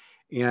back,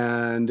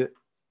 and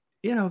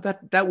you know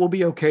that will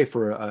be okay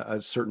for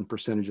a certain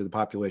percentage of the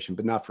population,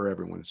 but not for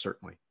everyone,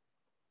 certainly.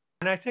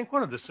 And I think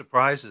one of the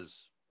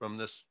surprises from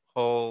this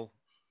whole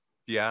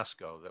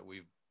fiasco that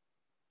we've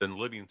been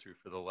living through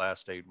for the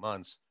last 8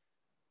 months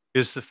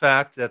is the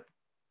fact that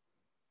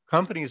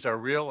companies are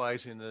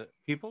realizing that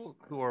people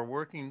who are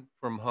working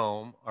from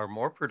home are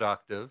more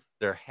productive,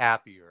 they're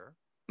happier,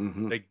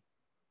 Hmm. they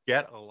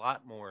get a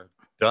lot more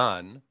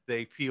done,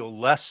 they feel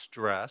less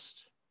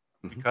stressed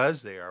Hmm.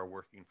 because they are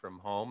working from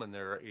home and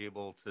they're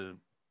able to,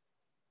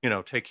 you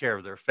know, take care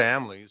of their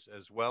families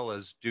as well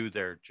as do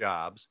their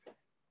jobs.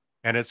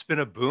 And it's been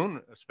a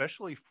boon,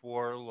 especially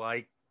for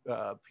like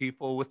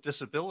people with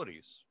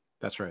disabilities,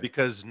 That's right.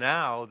 because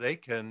now they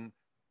can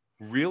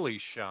really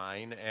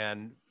shine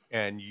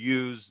and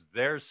use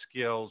their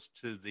skills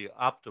to the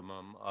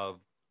optimum of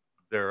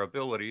their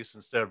abilities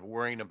instead of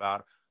worrying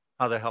about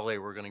how the hell they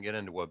were going to get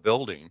into a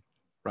building, you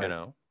Right.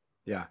 know.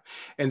 Yeah.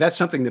 And that's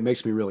something that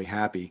makes me really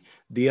happy.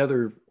 The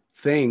other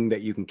thing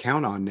that you can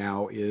count on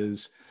now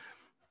is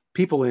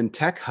people in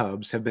tech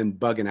hubs have been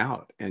bugging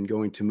out and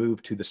going to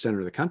move to the center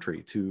of the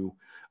country, to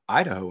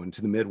Idaho and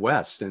to the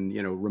Midwest and,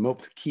 you know,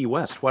 remote Key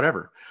West,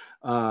 whatever.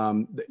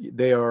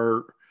 They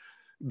are,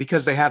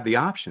 because they have the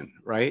option,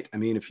 right? I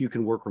mean, if you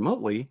can work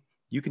remotely,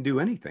 you can do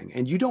anything,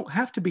 and you don't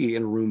have to be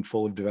in a room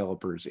full of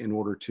developers in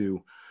order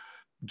to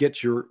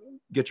get your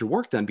get your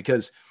work done,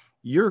 because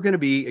you're going to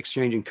be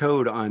exchanging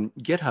code on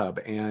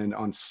GitHub and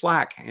on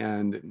Slack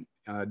and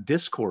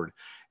Discord,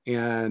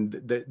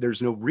 and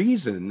there's no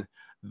reason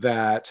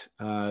that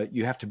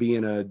you have to be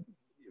in a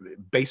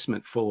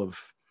basement full of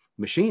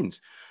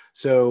machines.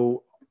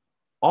 So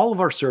all of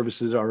our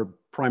services are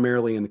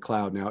primarily in the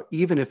cloud now,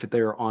 even if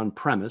they're on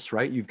premise,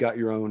 right? You've got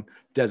your own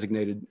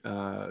designated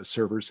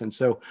servers, and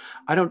so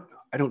I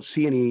don't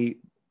see any,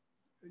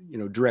 you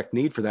know, direct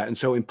need for that. And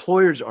so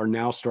employers are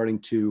now starting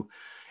to,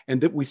 and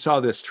that we saw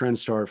this trend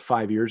start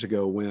 5 years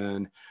ago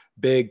when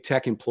big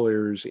tech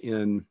employers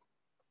in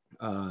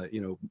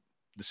you know,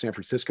 the San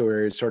Francisco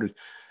area started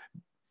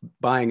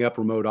buying up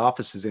remote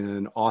offices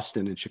in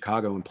Austin and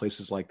Chicago and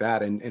places like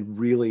that, and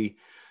really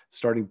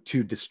starting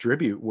to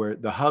distribute where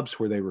the hubs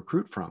where they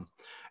recruit from.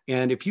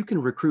 And if you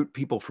can recruit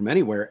people from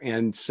anywhere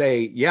and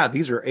say, yeah,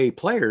 these are A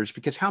players,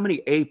 because how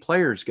many A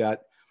players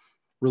got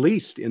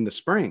released in the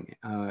spring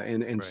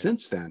and Right.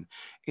 since then,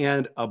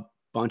 and a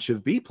bunch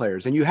of B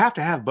players. And you have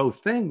to have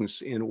both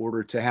things in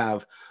order to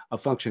have a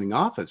functioning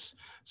office.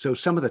 So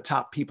some of the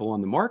top people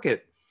on the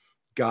market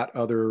got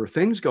other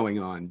things going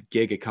on,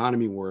 gig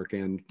economy work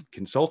and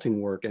consulting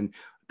work, and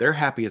they're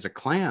happy as a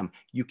clam.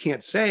 You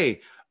can't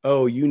say,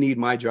 oh, you need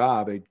my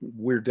job,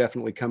 we're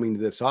definitely coming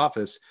to this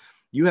office.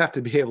 You have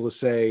to be able to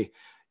say,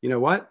 you know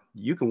what,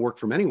 you can work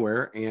from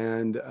anywhere,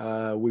 and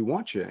we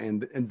want you.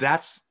 And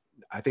that's,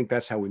 I think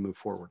that's how we move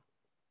forward.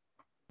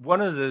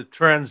 One of the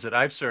trends that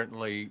I've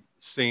certainly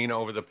seen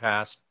over the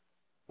past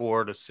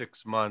 4 to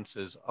 6 months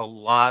is a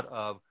lot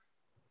of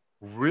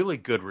really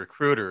good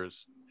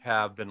recruiters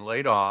have been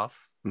laid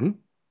off Hmm.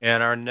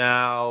 and are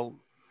now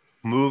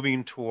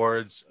moving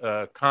towards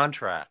a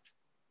contract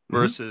Hmm.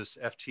 versus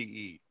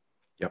FTE.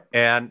 Yep.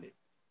 And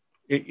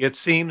it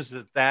seems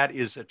that that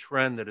is a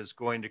trend that is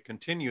going to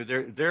continue.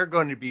 They're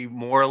going to be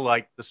more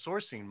like the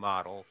sourcing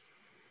model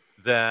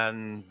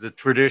than the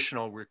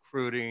traditional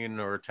recruiting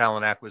or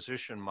talent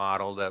acquisition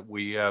model that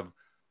we have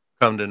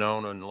come to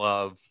know and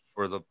love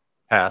for the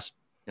past,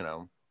 you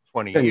know,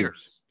 20 10 years.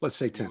 years, let's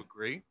say Do you 10.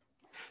 agree?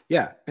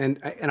 Yeah. And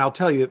I'll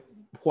tell you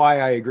why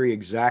I agree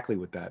exactly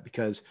with that,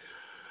 because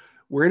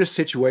we're in a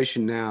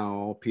situation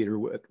now, Peter,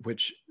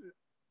 which,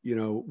 you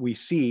know, we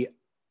see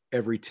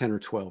every 10 or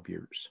 12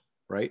 years,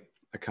 right?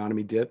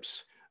 Economy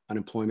dips,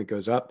 unemployment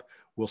goes up.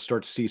 We'll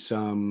start to see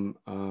some,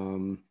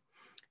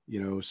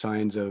 you know,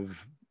 signs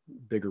of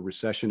bigger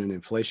recession and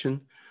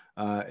inflation.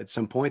 At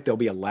some point, there'll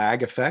be a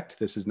lag effect.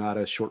 This is not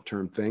a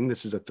short-term thing.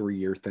 This is a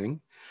 3-year thing.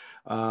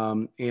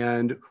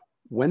 And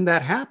when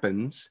that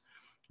happens,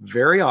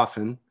 very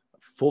often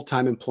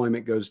full-time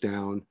employment goes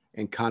down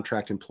and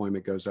contract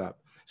employment goes up.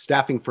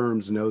 Staffing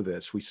firms know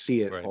this. We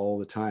see it Right. all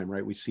the time,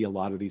 right? We see a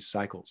lot of these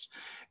cycles.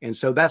 And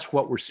so that's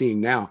what we're seeing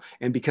now.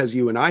 And because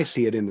you and I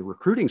see it in the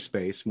recruiting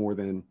space more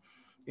than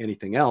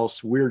anything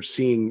else, we're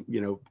seeing,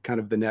 you know, kind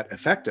of the net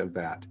effect of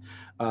that.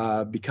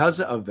 Because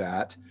of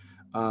that,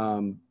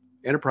 um,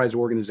 enterprise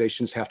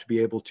organizations have to be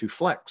able to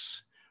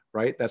flex,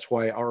 right? That's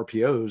why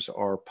RPOs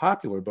are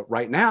popular. But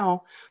right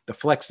now, the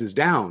flex is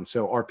down.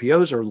 So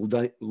RPOs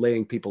are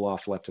laying people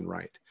off left and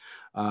right.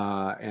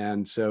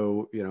 And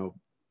so, you know,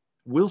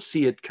 we'll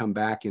see it come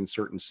back in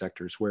certain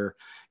sectors where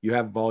you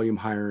have volume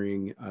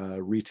hiring,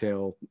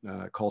 retail,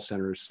 call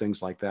centers,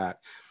 things like that.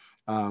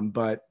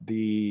 But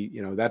the,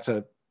 you know, that's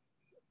a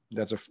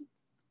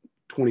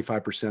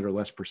 25% or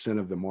less percent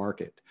of the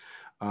market.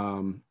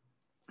 And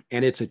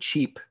it's a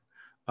cheap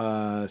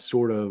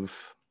sort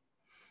of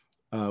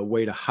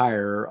way to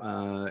hire,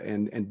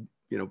 and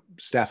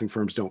staffing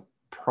firms don't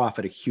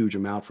profit a huge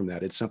amount from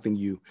that. It's something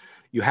you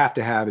have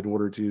to have in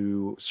order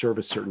to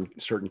service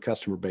certain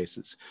customer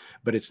bases,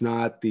 but it's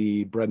not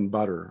the bread and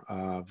butter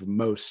of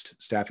most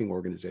staffing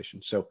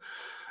organizations. So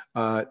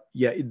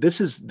yeah,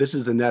 this is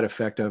the net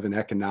effect of an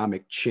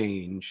economic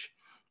change,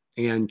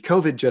 and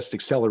COVID just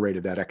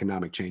accelerated that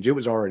economic change. It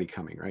was already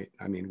coming, right?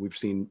 I mean, we've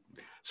seen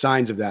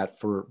signs of that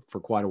for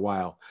quite a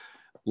while.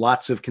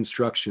 Lots of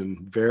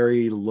construction,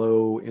 very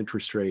low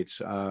interest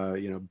rates,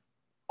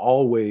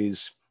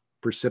 always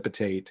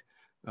precipitate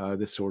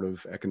this sort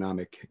of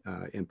economic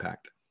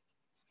impact.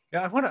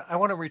 Yeah, I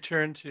want to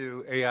return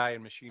to AI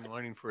and machine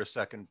learning for a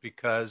second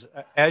because,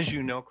 as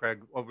you know,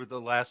 Craig, over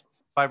the last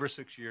 5 or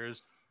 6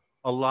 years,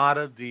 a lot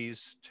of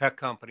these tech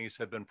companies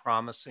have been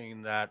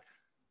promising that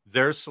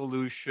their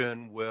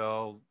solution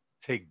will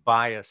take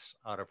bias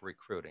out of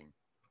recruiting.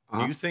 Do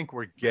Uh-huh. you think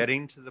we're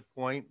getting to the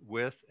point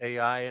with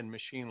AI and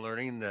machine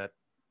learning that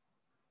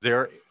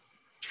they're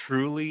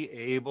truly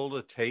able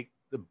to take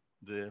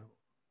the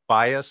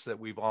bias that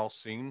we've all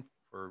seen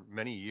for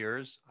many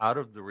years out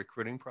of the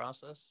recruiting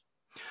process?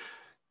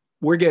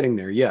 We're getting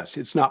there. Yes,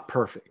 it's not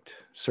perfect,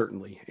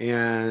 certainly,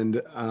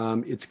 and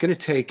it's going to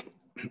take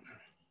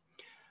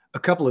a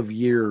couple of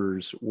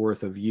years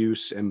worth of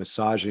use and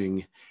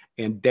massaging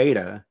and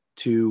data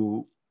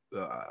to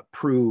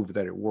prove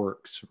that it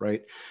works,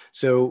 right?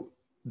 So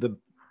the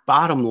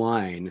bottom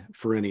line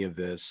for any of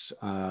this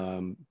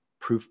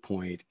proof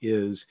point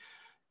is,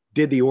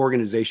 did the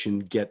organization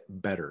get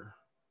better,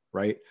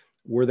 right?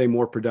 Were they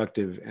more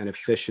productive and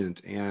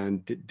efficient,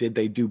 and did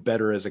they do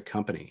better as a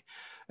company?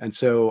 And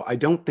so I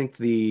don't think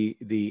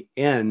the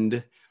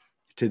end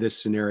to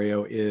this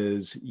scenario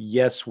is,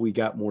 yes, we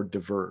got more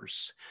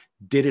diverse.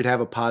 Did it have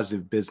a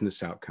positive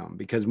business outcome?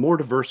 Because more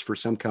diverse for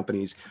some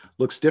companies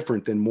looks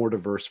different than more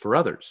diverse for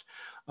others.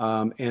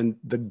 And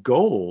the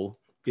goal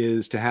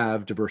is to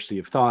have diversity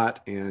of thought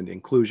and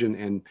inclusion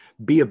and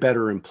be a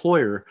better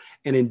employer.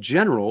 And in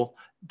general,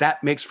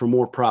 that makes for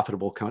more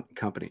profitable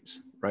companies,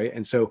 right?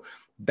 And so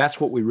that's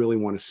what we really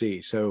want to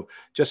see. So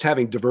just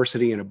having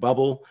diversity in a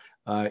bubble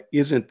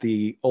isn't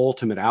the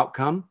ultimate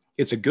outcome.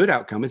 It's a good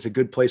outcome. It's a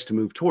good place to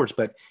move towards,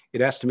 but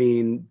it has to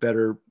mean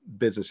better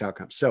business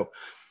outcomes. So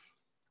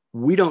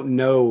we don't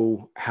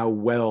know how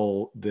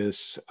well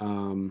this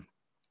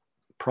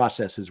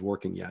process is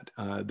working yet.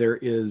 There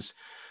is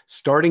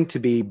starting to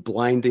be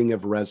blinding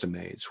of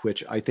resumes,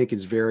 which I think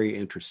is very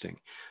interesting.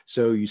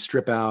 So you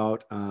strip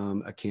out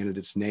a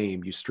candidate's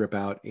name, you strip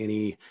out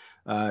any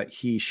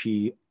he,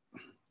 she,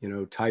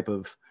 type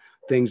of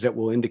things that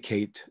will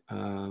indicate,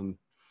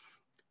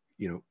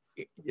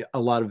 a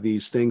lot of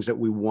these things that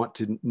we want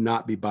to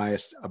not be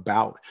biased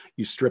about.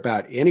 You strip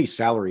out any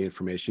salary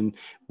information.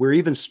 We're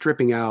even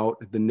stripping out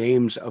the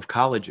names of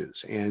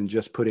colleges and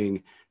just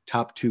putting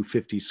top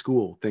 250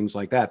 school, things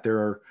like that. There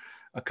are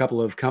a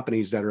couple of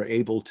companies that are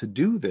able to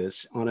do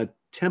this on a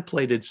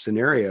templated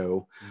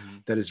scenario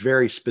that is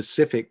very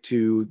specific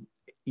to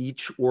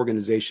each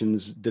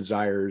organization's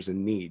desires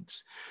and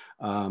needs.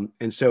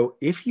 And so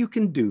if you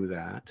can do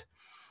that,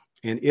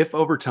 and if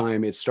over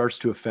time it starts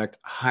to affect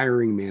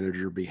hiring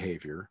manager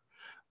behavior,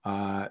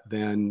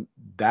 then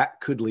that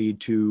could lead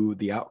to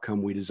the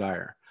outcome we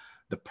desire.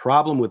 The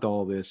problem with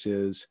all this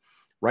is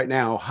right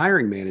now,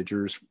 hiring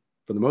managers,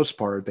 for the most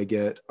part, they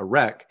get a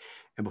rec.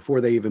 And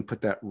before they even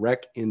put that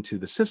rec into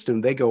the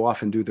system, they go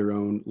off and do their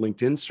own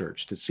LinkedIn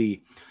search to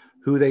see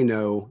who they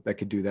know that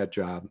could do that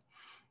job,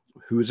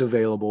 who's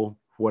available,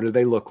 what do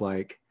they look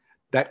like.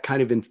 That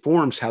kind of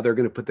informs how they're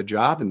going to put the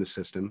job in the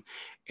system.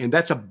 And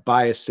that's a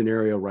biased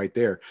scenario right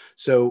there.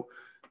 So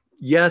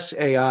yes,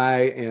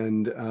 AI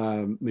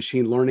and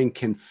machine learning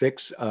can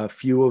fix a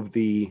few of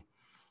the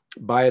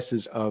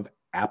biases of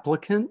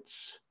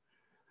applicants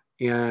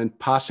and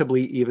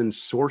possibly even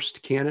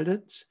sourced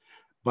candidates.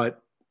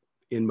 But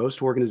in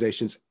most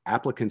organizations,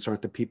 applicants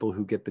aren't the people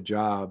who get the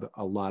job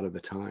a lot of the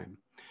time.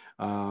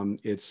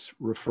 It's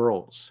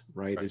referrals,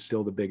 right? Is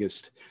still the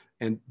biggest.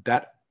 And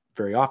that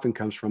very often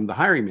comes from the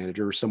hiring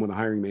manager or someone the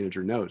hiring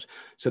manager knows.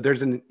 So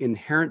there's an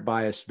inherent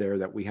bias there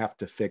that we have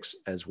to fix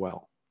as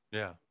well.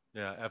 Yeah,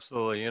 yeah,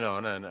 absolutely.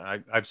 And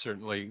I've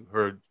certainly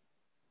heard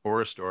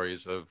horror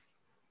stories of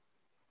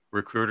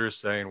recruiters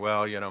saying,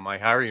 well, my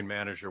hiring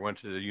manager went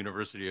to the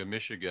University of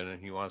Michigan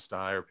and he wants to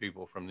hire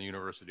people from the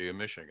University of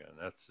Michigan.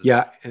 That's his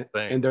Yeah,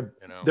 thing, and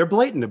they're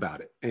blatant about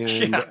it,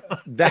 and Yeah.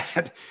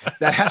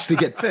 that has to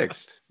get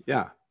fixed.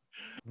 Yeah.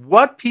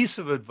 What piece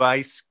of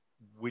advice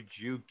would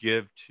you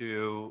give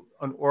to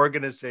an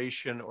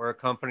organization or a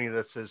company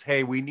that says,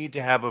 hey, we need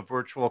to have a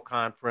virtual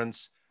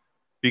conference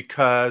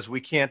because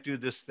we can't do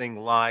this thing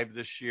live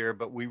this year,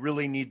 but we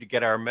really need to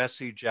get our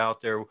message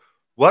out there?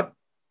 What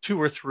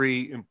 2 or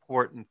 3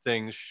 important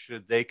things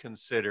should they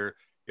consider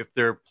if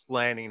they're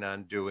planning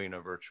on doing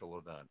a virtual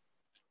event?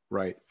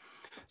 Right.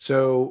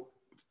 So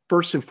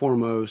first and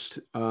foremost,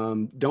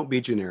 don't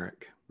be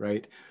generic,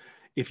 right?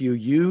 If you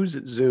use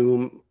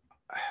Zoom,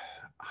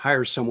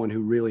 hire someone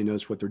who really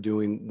knows what they're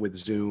doing with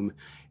Zoom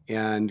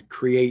and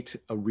create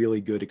a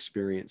really good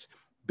experience.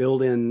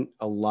 Build in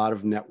a lot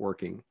of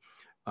networking.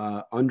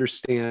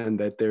 Understand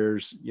that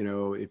there's,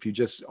 if you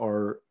just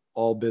are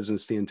all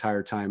business the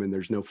entire time and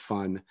there's no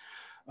fun,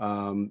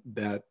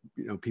 that,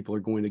 people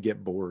are going to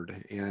get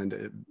bored.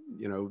 And,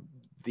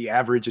 the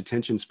average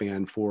attention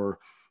span for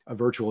a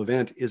virtual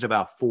event is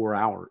about 4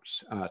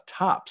 hours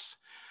tops.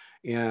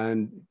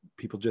 And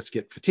people just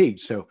get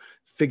fatigued. So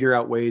figure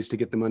out ways to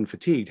get them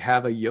unfatigued.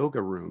 Have a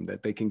yoga room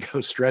that they can go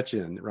stretch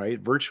in, right?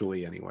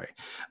 Virtually anyway.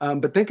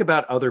 But think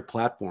about other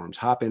platforms.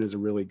 Hopin is a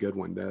really good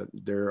one.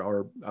 There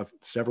are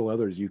several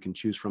others you can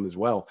choose from as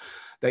well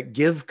that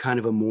give kind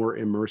of a more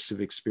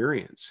immersive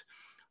experience.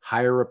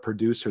 Hire a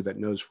producer that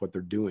knows what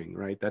they're doing,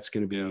 right? That's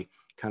going to be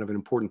kind of an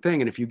important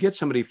thing. And if you get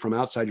somebody from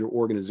outside your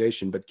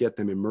organization, but get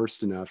them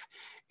immersed enough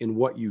in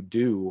what you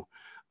do,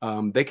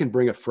 they can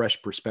bring a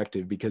fresh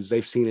perspective because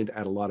they've seen it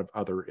at a lot of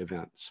other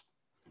events.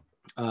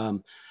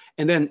 And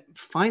then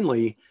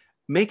finally,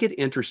 make it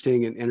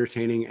interesting and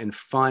entertaining and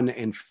fun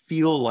and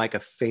feel like a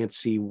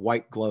fancy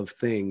white glove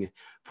thing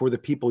for the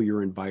people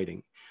you're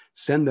inviting.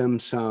 Send them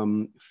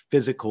some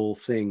physical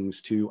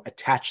things to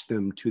attach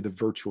them to the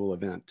virtual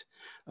event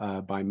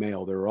by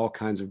mail. There are all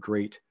kinds of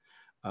great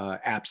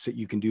apps that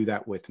you can do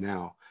that with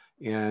now.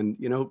 And,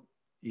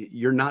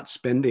 you're not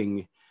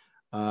spending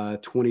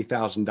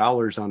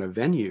 $20,000 on a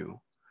venue,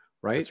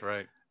 right? That's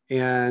right.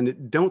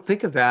 And don't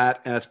think of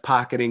that as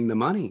pocketing the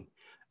money.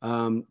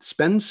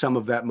 Spend some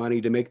of that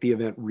money to make the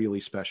event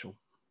really special.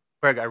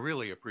 Craig, I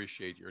really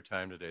appreciate your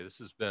time today. This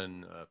has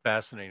been a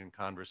fascinating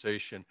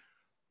conversation.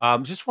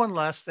 Just one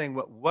last thing.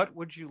 What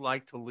would you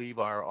like to leave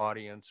our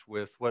audience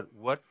with? What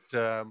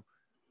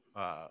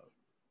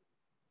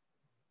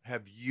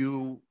have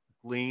you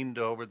gleaned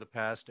over the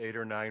past 8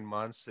 or 9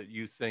 months that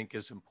you think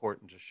is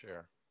important to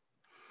share?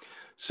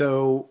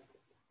 So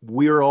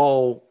we're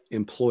all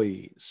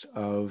employees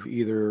of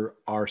either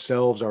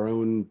ourselves, our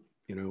own,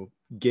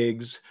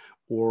 gigs,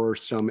 or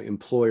some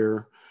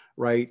employer,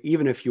 right?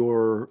 Even if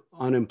you're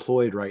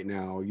unemployed right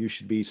now, you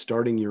should be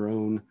starting your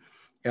own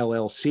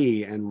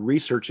LLC and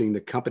researching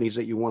the companies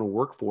that you want to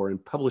work for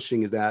and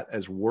publishing that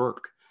as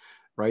work,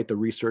 right? The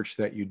research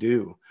that you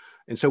do.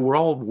 And so we're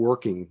all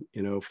working,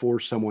 for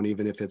someone,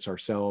 even if it's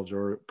ourselves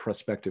or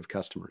prospective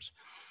customers.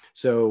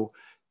 So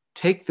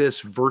take this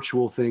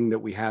virtual thing that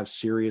we have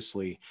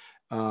seriously,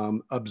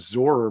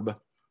 absorb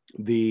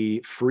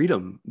the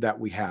freedom that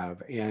we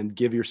have and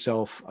give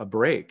yourself a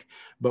break.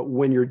 But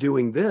when you're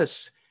doing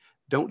this,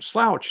 don't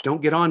slouch,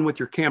 don't get on with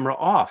your camera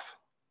off.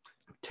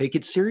 Take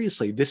it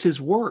seriously. This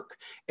is work.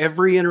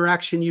 Every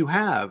interaction you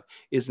have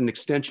is an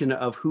extension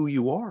of who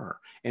you are.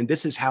 And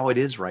this is how it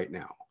is right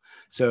now.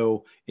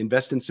 So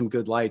invest in some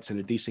good lights and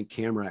a decent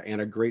camera and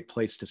a great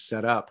place to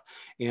set up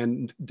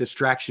and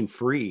distraction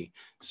free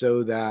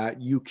so that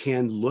you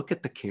can look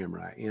at the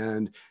camera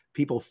and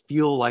people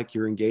feel like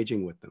you're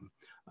engaging with them.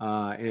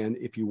 And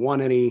if you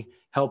want any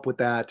help with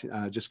that,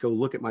 just go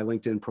look at my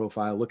LinkedIn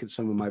profile, look at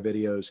some of my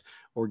videos,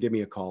 or give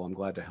me a call. I'm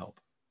glad to help.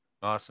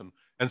 Awesome.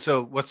 And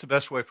so what's the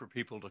best way for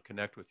people to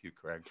connect with you,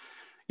 Craig?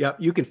 Yeah,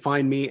 you can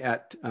find me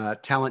at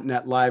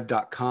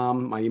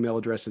TalentNetLive.com. My email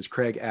address is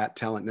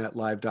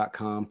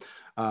craig@TalentNetLive.com.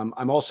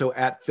 I'm also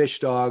at Fish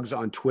Dogs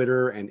on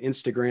Twitter and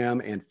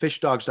Instagram, and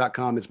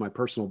fishdogs.com is my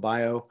personal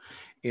bio.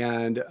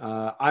 And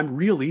I'm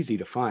real easy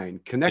to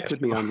find. Connect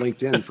with me on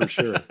LinkedIn for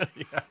sure.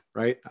 Yeah.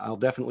 Right? I'll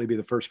definitely be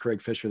the first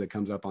Craig Fisher that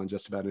comes up on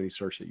just about any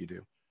search that you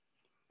do.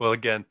 Well,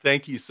 again,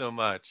 thank you so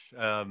much.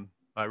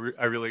 I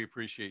really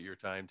appreciate your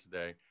time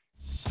today.